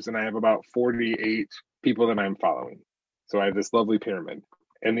followers, and I have about 48 people that I'm following. So I have this lovely pyramid.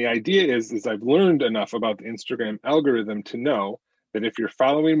 And the idea is I've learned enough about the Instagram algorithm to know that if you're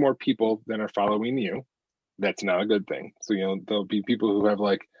following more people than are following you, that's not a good thing. So, there'll be people who have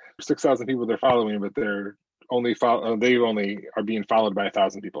like 6,000 people they're following, but they only are being followed by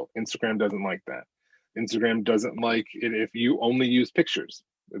 1,000 people. Instagram doesn't like that. Instagram doesn't like it if you only use pictures.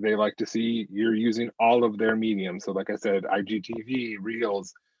 They like to see you're using all of their mediums. So like I said, IGTV,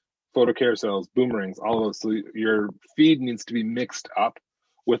 Reels, photo carousels, boomerangs, all of those. So your feed needs to be mixed up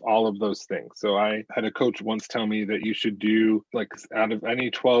with all of those things. So I had a coach once tell me that you should do like out of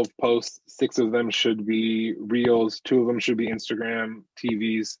any 12 posts, 6 of them should be Reels, 2 of them should be Instagram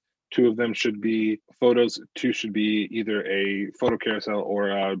TVs, 2 of them should be photos, 2 should be either a photo carousel or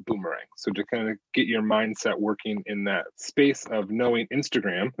a boomerang. So to kind of get your mindset working in that space of knowing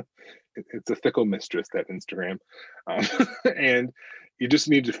Instagram, it's a fickle mistress, that Instagram. And you just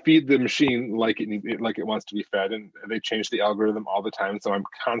need to feed the machine like it wants to be fed. And they change the algorithm all the time. So I'm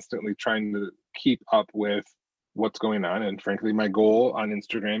constantly trying to keep up with what's going on. And frankly, my goal on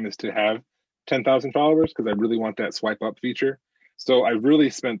Instagram is to have 10,000 followers because I really want that swipe up feature. So I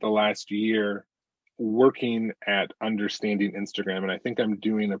really spent the last year working at understanding Instagram, and I think I'm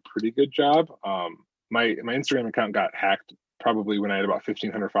doing a pretty good job. My Instagram account got hacked probably when I had about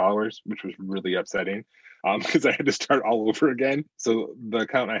 1,500 followers, which was really upsetting because I had to start all over again. So the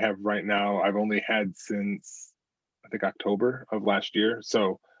account I have right now, I've only had since I think October of last year.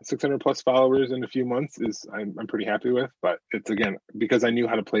 So 600 plus followers in a few months I'm pretty happy with, but it's again because I knew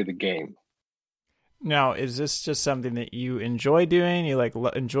how to play the game. Now, is this just something that you enjoy doing? You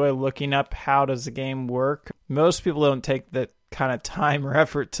enjoy looking up how does the game work? Most people don't take that kind of time or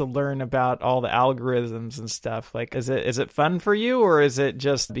effort to learn about all the algorithms and stuff. Like, is it fun for you, or is it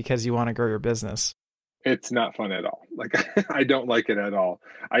just because you want to grow your business? It's not fun at all. Like I don't like it at all.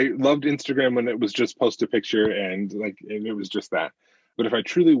 I loved Instagram when it was just post a picture and it was just that. But if I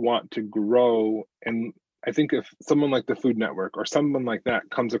truly want to grow, and I think if someone like the Food Network or someone like that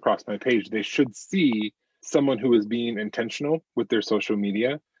comes across my page, they should see someone who is being intentional with their social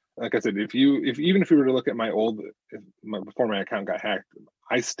media. Like I said, even if you were to look at before my account got hacked,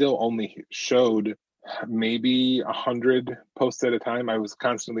 I still only showed maybe 100 posts at a time. I was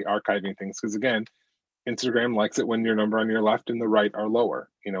constantly archiving things because again, Instagram likes it when your number on your left and the right are lower.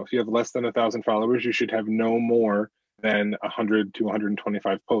 If you have less than 1,000 followers, you should have no more than 100 to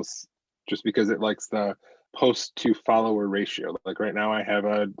 125 posts, just because it likes the post to follower ratio. Like right now, I have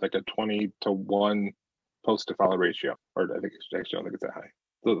a 20-to-1 post to follow ratio, or I think I don't think it's that high.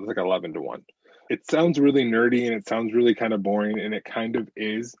 So it's like 11-to-1. It sounds really nerdy and it sounds really kind of boring, and it kind of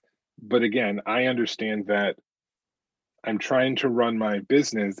is. But again, I understand that I'm trying to run my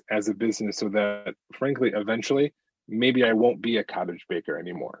business as a business so that, frankly, eventually, maybe I won't be a cottage baker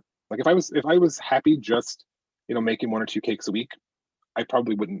anymore. Like if I was happy just, making 1 or 2 cakes a week, I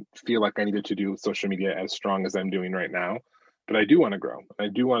probably wouldn't feel like I needed to do social media as strong as I'm doing right now. But I do want to grow. I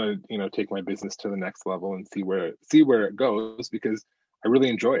do want to, take my business to the next level and see where it goes because I really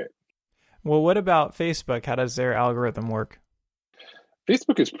enjoy it. Well, what about Facebook? How does their algorithm work?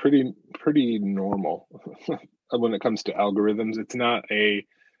 Facebook is pretty normal when it comes to algorithms.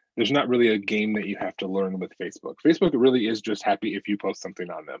 There's not really a game that you have to learn with Facebook. Facebook really is just happy if you post something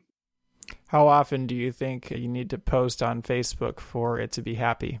on them. How often do you think you need to post on Facebook for it to be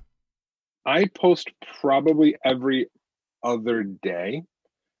happy? I post probably every other day,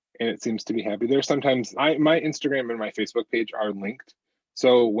 and it seems to be happy. There's sometimes my Instagram and my Facebook page are linked.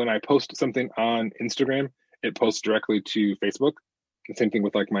 So when I post something on Instagram, it posts directly to Facebook. The same thing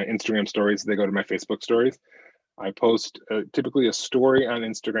with like my Instagram stories, they go to my Facebook stories. I post typically a story on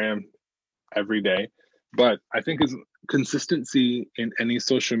Instagram every day, but I think consistency in any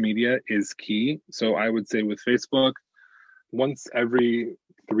social media is key. So I would say with Facebook, once every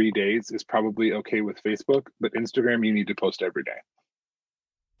 3 days is probably okay with Facebook, but Instagram, you need to post every day.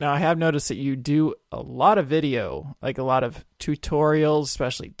 Now, I have noticed that you do a lot of video, like a lot of tutorials,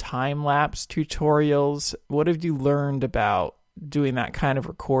 especially time-lapse tutorials. What have you learned about doing that kind of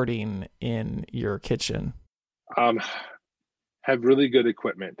recording in your kitchen? Have really good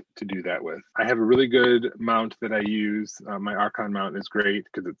equipment to do that with. I have a really good mount that I use. My Archon mount is great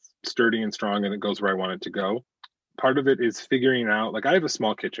because it's sturdy and strong and it goes where I want it to go. Part of it is figuring out, like I have a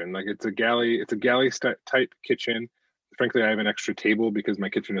small kitchen, like it's a galley type kitchen. Frankly, I have an extra table because my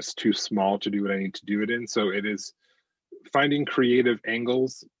kitchen is too small to do what I need to do it in. So it is finding creative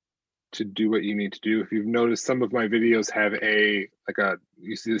angles to do what you need to do. If you've noticed, some of my videos have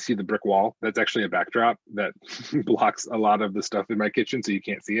you see the brick wall. That's actually a backdrop that blocks a lot of the stuff in my kitchen, so you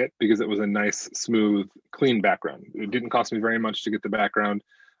can't see it because it was a nice, smooth, clean background. It didn't cost me very much to get the background.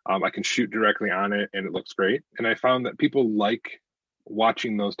 I can shoot directly on it and it looks great. And I found that people like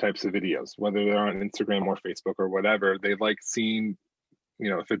watching those types of videos, whether they're on Instagram or Facebook or whatever. They like seeing,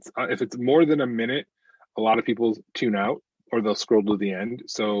 if it's more than a minute, a lot of people tune out or they'll scroll to the end.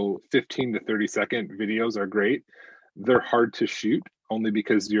 So 15 to 30-second videos are great. They're hard to shoot only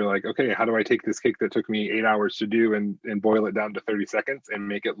because you're like, okay, how do I take this cake that took me 8 hours to do and boil it down to 30 seconds and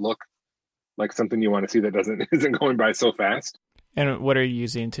make it look like something you want to see that isn't going by so fast? And what are you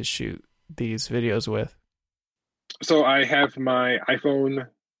using to shoot these videos with? So I have my iPhone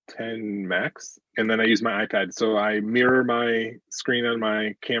 10 Max, and then I use my iPad. So I mirror my screen on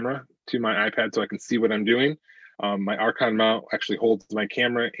my camera to my iPad so I can see what I'm doing. My Archon mount actually holds my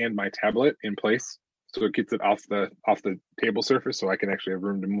camera and my tablet in place, so it gets it off the table surface, so I can actually have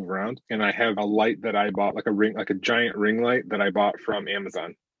room to move around. And I have a light that I bought, like a giant ring light that I bought from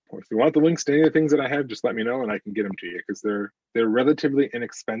Amazon. If you want the links to any of the things that I have, just let me know and I can get them to you because they're relatively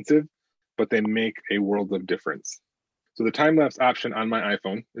inexpensive, but they make a world of difference. So the time lapse option on my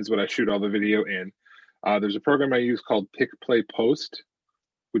iPhone is what I shoot all the video in. There's a program I use called Pick Play Post,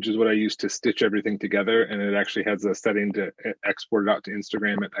 which is what I use to stitch everything together. And it actually has a setting to export it out to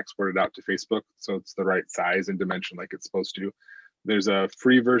Instagram and export it out to Facebook. So it's the right size and dimension like it's supposed to. There's a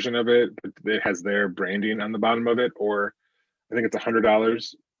free version of it, but it has their branding on the bottom of it, or I think it's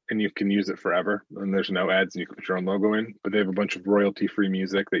 $100 and you can use it forever. And there's no ads and you can put your own logo in, but they have a bunch of royalty-free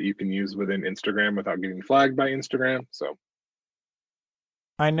music that you can use within Instagram without getting flagged by Instagram. So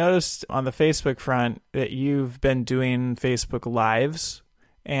I noticed on the Facebook front that you've been doing Facebook Lives,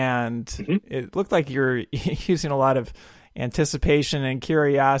 and it looked like you're using a lot of anticipation and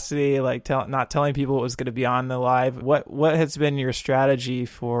curiosity, like not telling people what was going to be on the live. What has been your strategy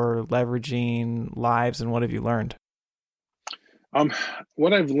for leveraging lives, and what have you learned?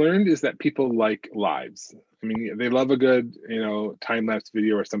 What I've learned is that people like lives. I mean, they love a good, time-lapse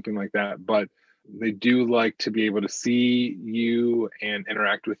video or something like that, but they do like to be able to see you and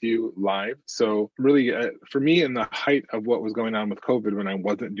interact with you live. So really, for me, in the height of what was going on with COVID, when I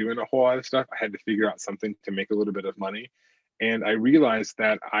wasn't doing a whole lot of stuff, I had to figure out something to make a little bit of money. And I realized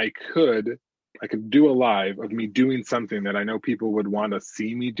that I could do a live of me doing something that I know people would want to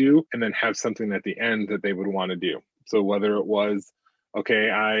see me do, and then have something at the end that they would want to do. So whether it was, okay,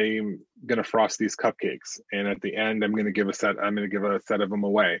 I'm going to frost these cupcakes, and at the end, I'm going to give a set of them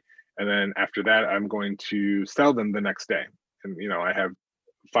away. And then after that, I'm going to sell them the next day. And, I have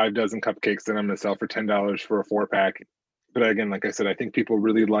 5 dozen cupcakes that I'm going to sell for $10 for a 4-pack. But again, like I said, I think people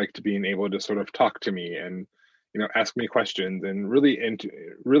really liked being able to sort of talk to me and, ask me questions and really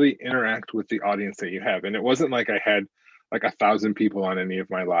interact with the audience that you have. And it wasn't like I had like 1,000 people on any of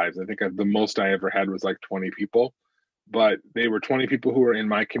my lives. I think the most I ever had was like 20 people, but they were 20 people who were in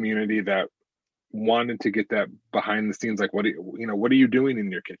my community that wanted to get that behind the scenes, like what are you doing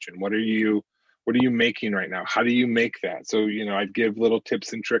in your kitchen? What are you making right now? How do you make that? So I'd give little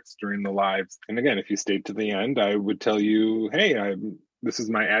tips and tricks during the lives. And again, if you stayed to the end, I would tell you, hey, this is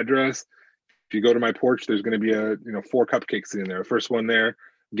my address. If you go to my porch, there's going to be 4 cupcakes in there. The first one there,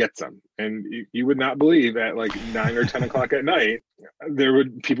 get some. And you would not believe at like 9 or 10 o'clock at night,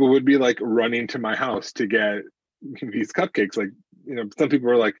 people would be like running to my house to get these cupcakes. Like, some people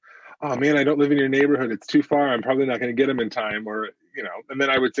were like, oh man, I don't live in your neighborhood. It's too far. I'm probably not going to get them in time. Or, and then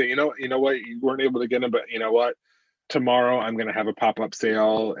I would say, you know what, you weren't able to get them, but you know what, tomorrow I'm going to have a pop-up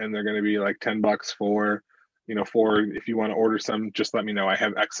sale and they're going to be like $10 for if you want to order some, just let me know. I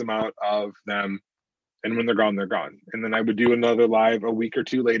have X amount of them. And when they're gone, they're gone. And then I would do another live a week or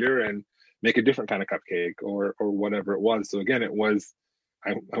two later and make a different kind of cupcake or whatever it was. So again, it was,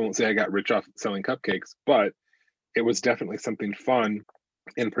 I won't say I got rich off selling cupcakes, but it was definitely something fun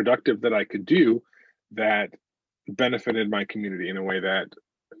and productive that I could do that benefited my community in a way that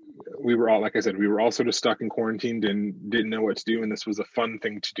we were all, like I said, we were all sort of stuck and quarantined and didn't know what to do. And this was a fun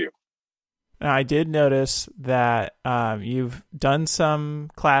thing to do. Now, I did notice that you've done some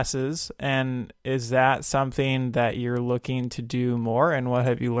classes, and is that something that you're looking to do more? And what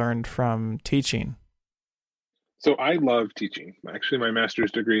have you learned from teaching? So I love teaching. Actually, my master's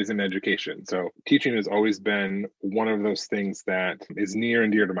degree is in education. So teaching has always been one of those things that is near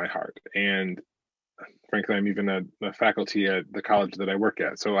and dear to my heart. And frankly, I'm even a faculty at the college that I work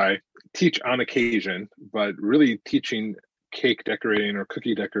at. So I teach on occasion, but really teaching cake decorating or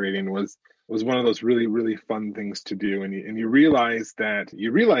cookie decorating was one of those really, really fun things to do. And you realize that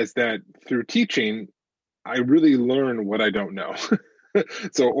through teaching, I really learn what I don't know.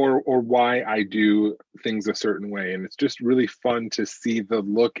 So, or why I do things a certain way. And it's just really fun to see the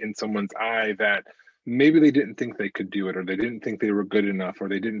look in someone's eye that maybe they didn't think they could do it, or they didn't think they were good enough, or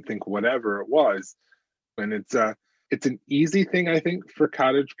they didn't think whatever it was. And it's an easy thing, I think, for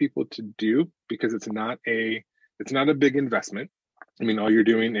cottage people to do, because it's not a big investment. I mean, all you're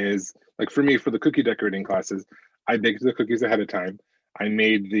doing is, like for me, for the cookie decorating classes, I baked the cookies ahead of time. I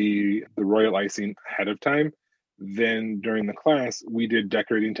made the royal icing ahead of time. Then during the class, we did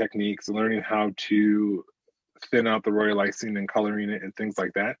decorating techniques, learning how to thin out the royal icing and coloring it and things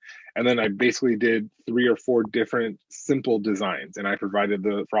like that. And then I basically did 3 or 4 different simple designs, and I provided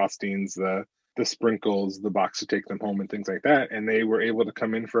the frostings, the sprinkles, the box to take them home and things like that. And they were able to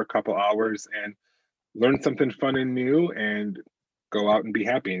come in for a couple hours and learn something fun and new and go out and be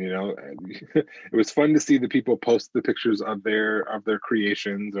happy. And, it was fun to see the people post the pictures of their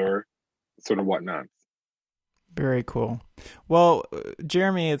creations or sort of whatnot. Very cool. Well,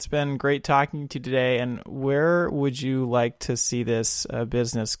 Jeremy, it's been great talking to you today. And where would you like to see this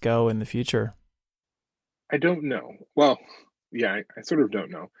business go in the future? I don't know. Well, yeah, I sort of don't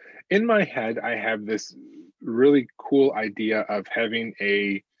know. In my head, I have this really cool idea of having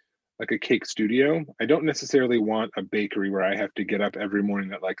a cake studio. I don't necessarily want a bakery where I have to get up every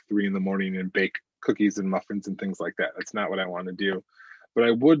morning at like 3 a.m. and bake cookies and muffins and things like that. That's not what I want to do. But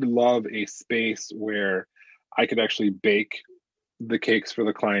I would love a space where I could actually bake the cakes for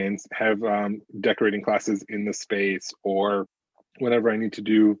the clients, have decorating classes in the space, or whatever I need to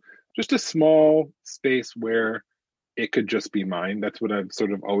do. Just a small space where it could just be mine. That's what I've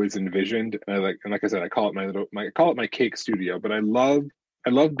sort of always envisioned. And like I said, I call it my cake studio. But I love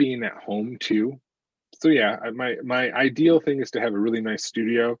being at home too. So yeah, my ideal thing is to have a really nice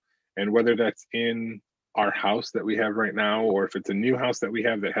studio, and whether that's in our house that we have right now, or if it's a new house that we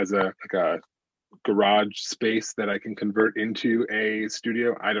have that has a garage space that I can convert into a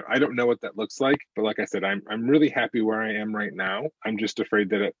studio. I don't know what that looks like, but like I said, I'm really happy where I am right now. I'm just afraid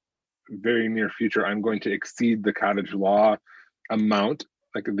that at very near future I'm going to exceed the cottage law amount.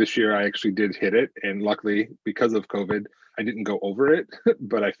 Like this year I actually did hit it, and luckily because of COVID I didn't go over it.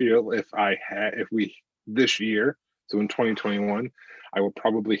 But I feel if we this year, so in 2021, I will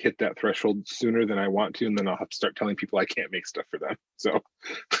probably hit that threshold sooner than I want to, and then I'll have to start telling people I can't make stuff for them. So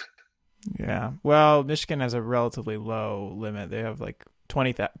yeah. Well, Michigan has a relatively low limit. They have like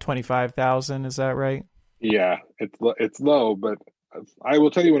 25,000. Is that right? Yeah, it's low, but I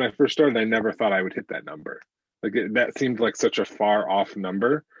will tell you, when I first started, I never thought I would hit that number. That seemed like such a far off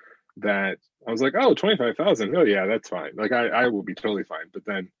number that I was like, oh, 25,000. Oh yeah, that's fine. Like I will be totally fine. But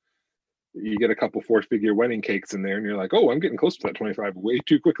then you get a couple 4-figure wedding cakes in there and you're like, oh, I'm getting close to that 25 way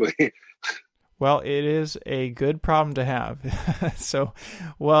too quickly. Well, it is a good problem to have. So,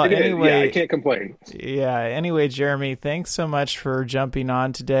 well, it anyway, yeah, I can't complain. Yeah. Anyway, Jeremy, thanks so much for jumping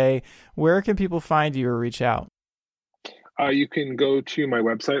on today. Where can people find you or reach out? You can go to my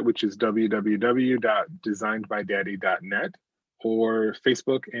website, which is www.designedbydaddy.net, or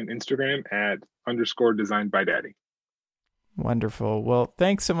Facebook and Instagram at _designedbydaddy. Wonderful. Well,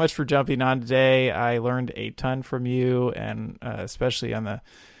 thanks so much for jumping on today. I learned a ton from you, and especially on the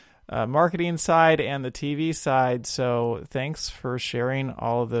marketing side and the TV side. So thanks for sharing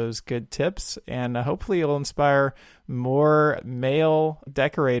all of those good tips, and hopefully you'll inspire more male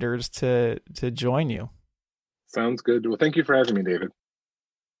decorators to join you. Sounds good. Well, thank you for having me, David.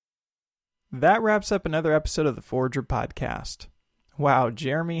 That wraps up another episode of the Forager Podcast. Wow,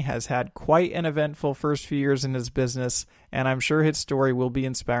 Jeremy has had quite an eventful first few years in his business, and I'm sure his story will be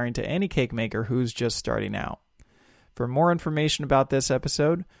inspiring to any cake maker who's just starting out. For more information about this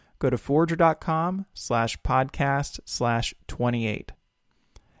episode, go to forager.com/podcast/28.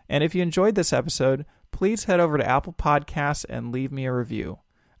 And if you enjoyed this episode, please head over to Apple Podcasts and leave me a review.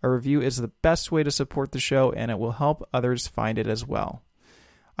 A review is the best way to support the show, and it will help others find it as well.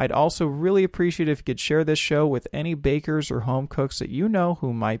 I'd also really appreciate if you could share this show with any bakers or home cooks that you know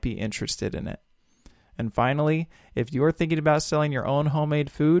who might be interested in it. And finally, if you're thinking about selling your own homemade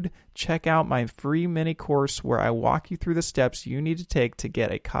food, check out my free mini course where I walk you through the steps you need to take to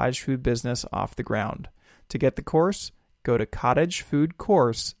get a cottage food business off the ground. To get the course, go to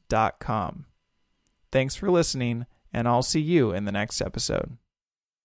cottagefoodcourse.com. Thanks for listening, and I'll see you in the next episode.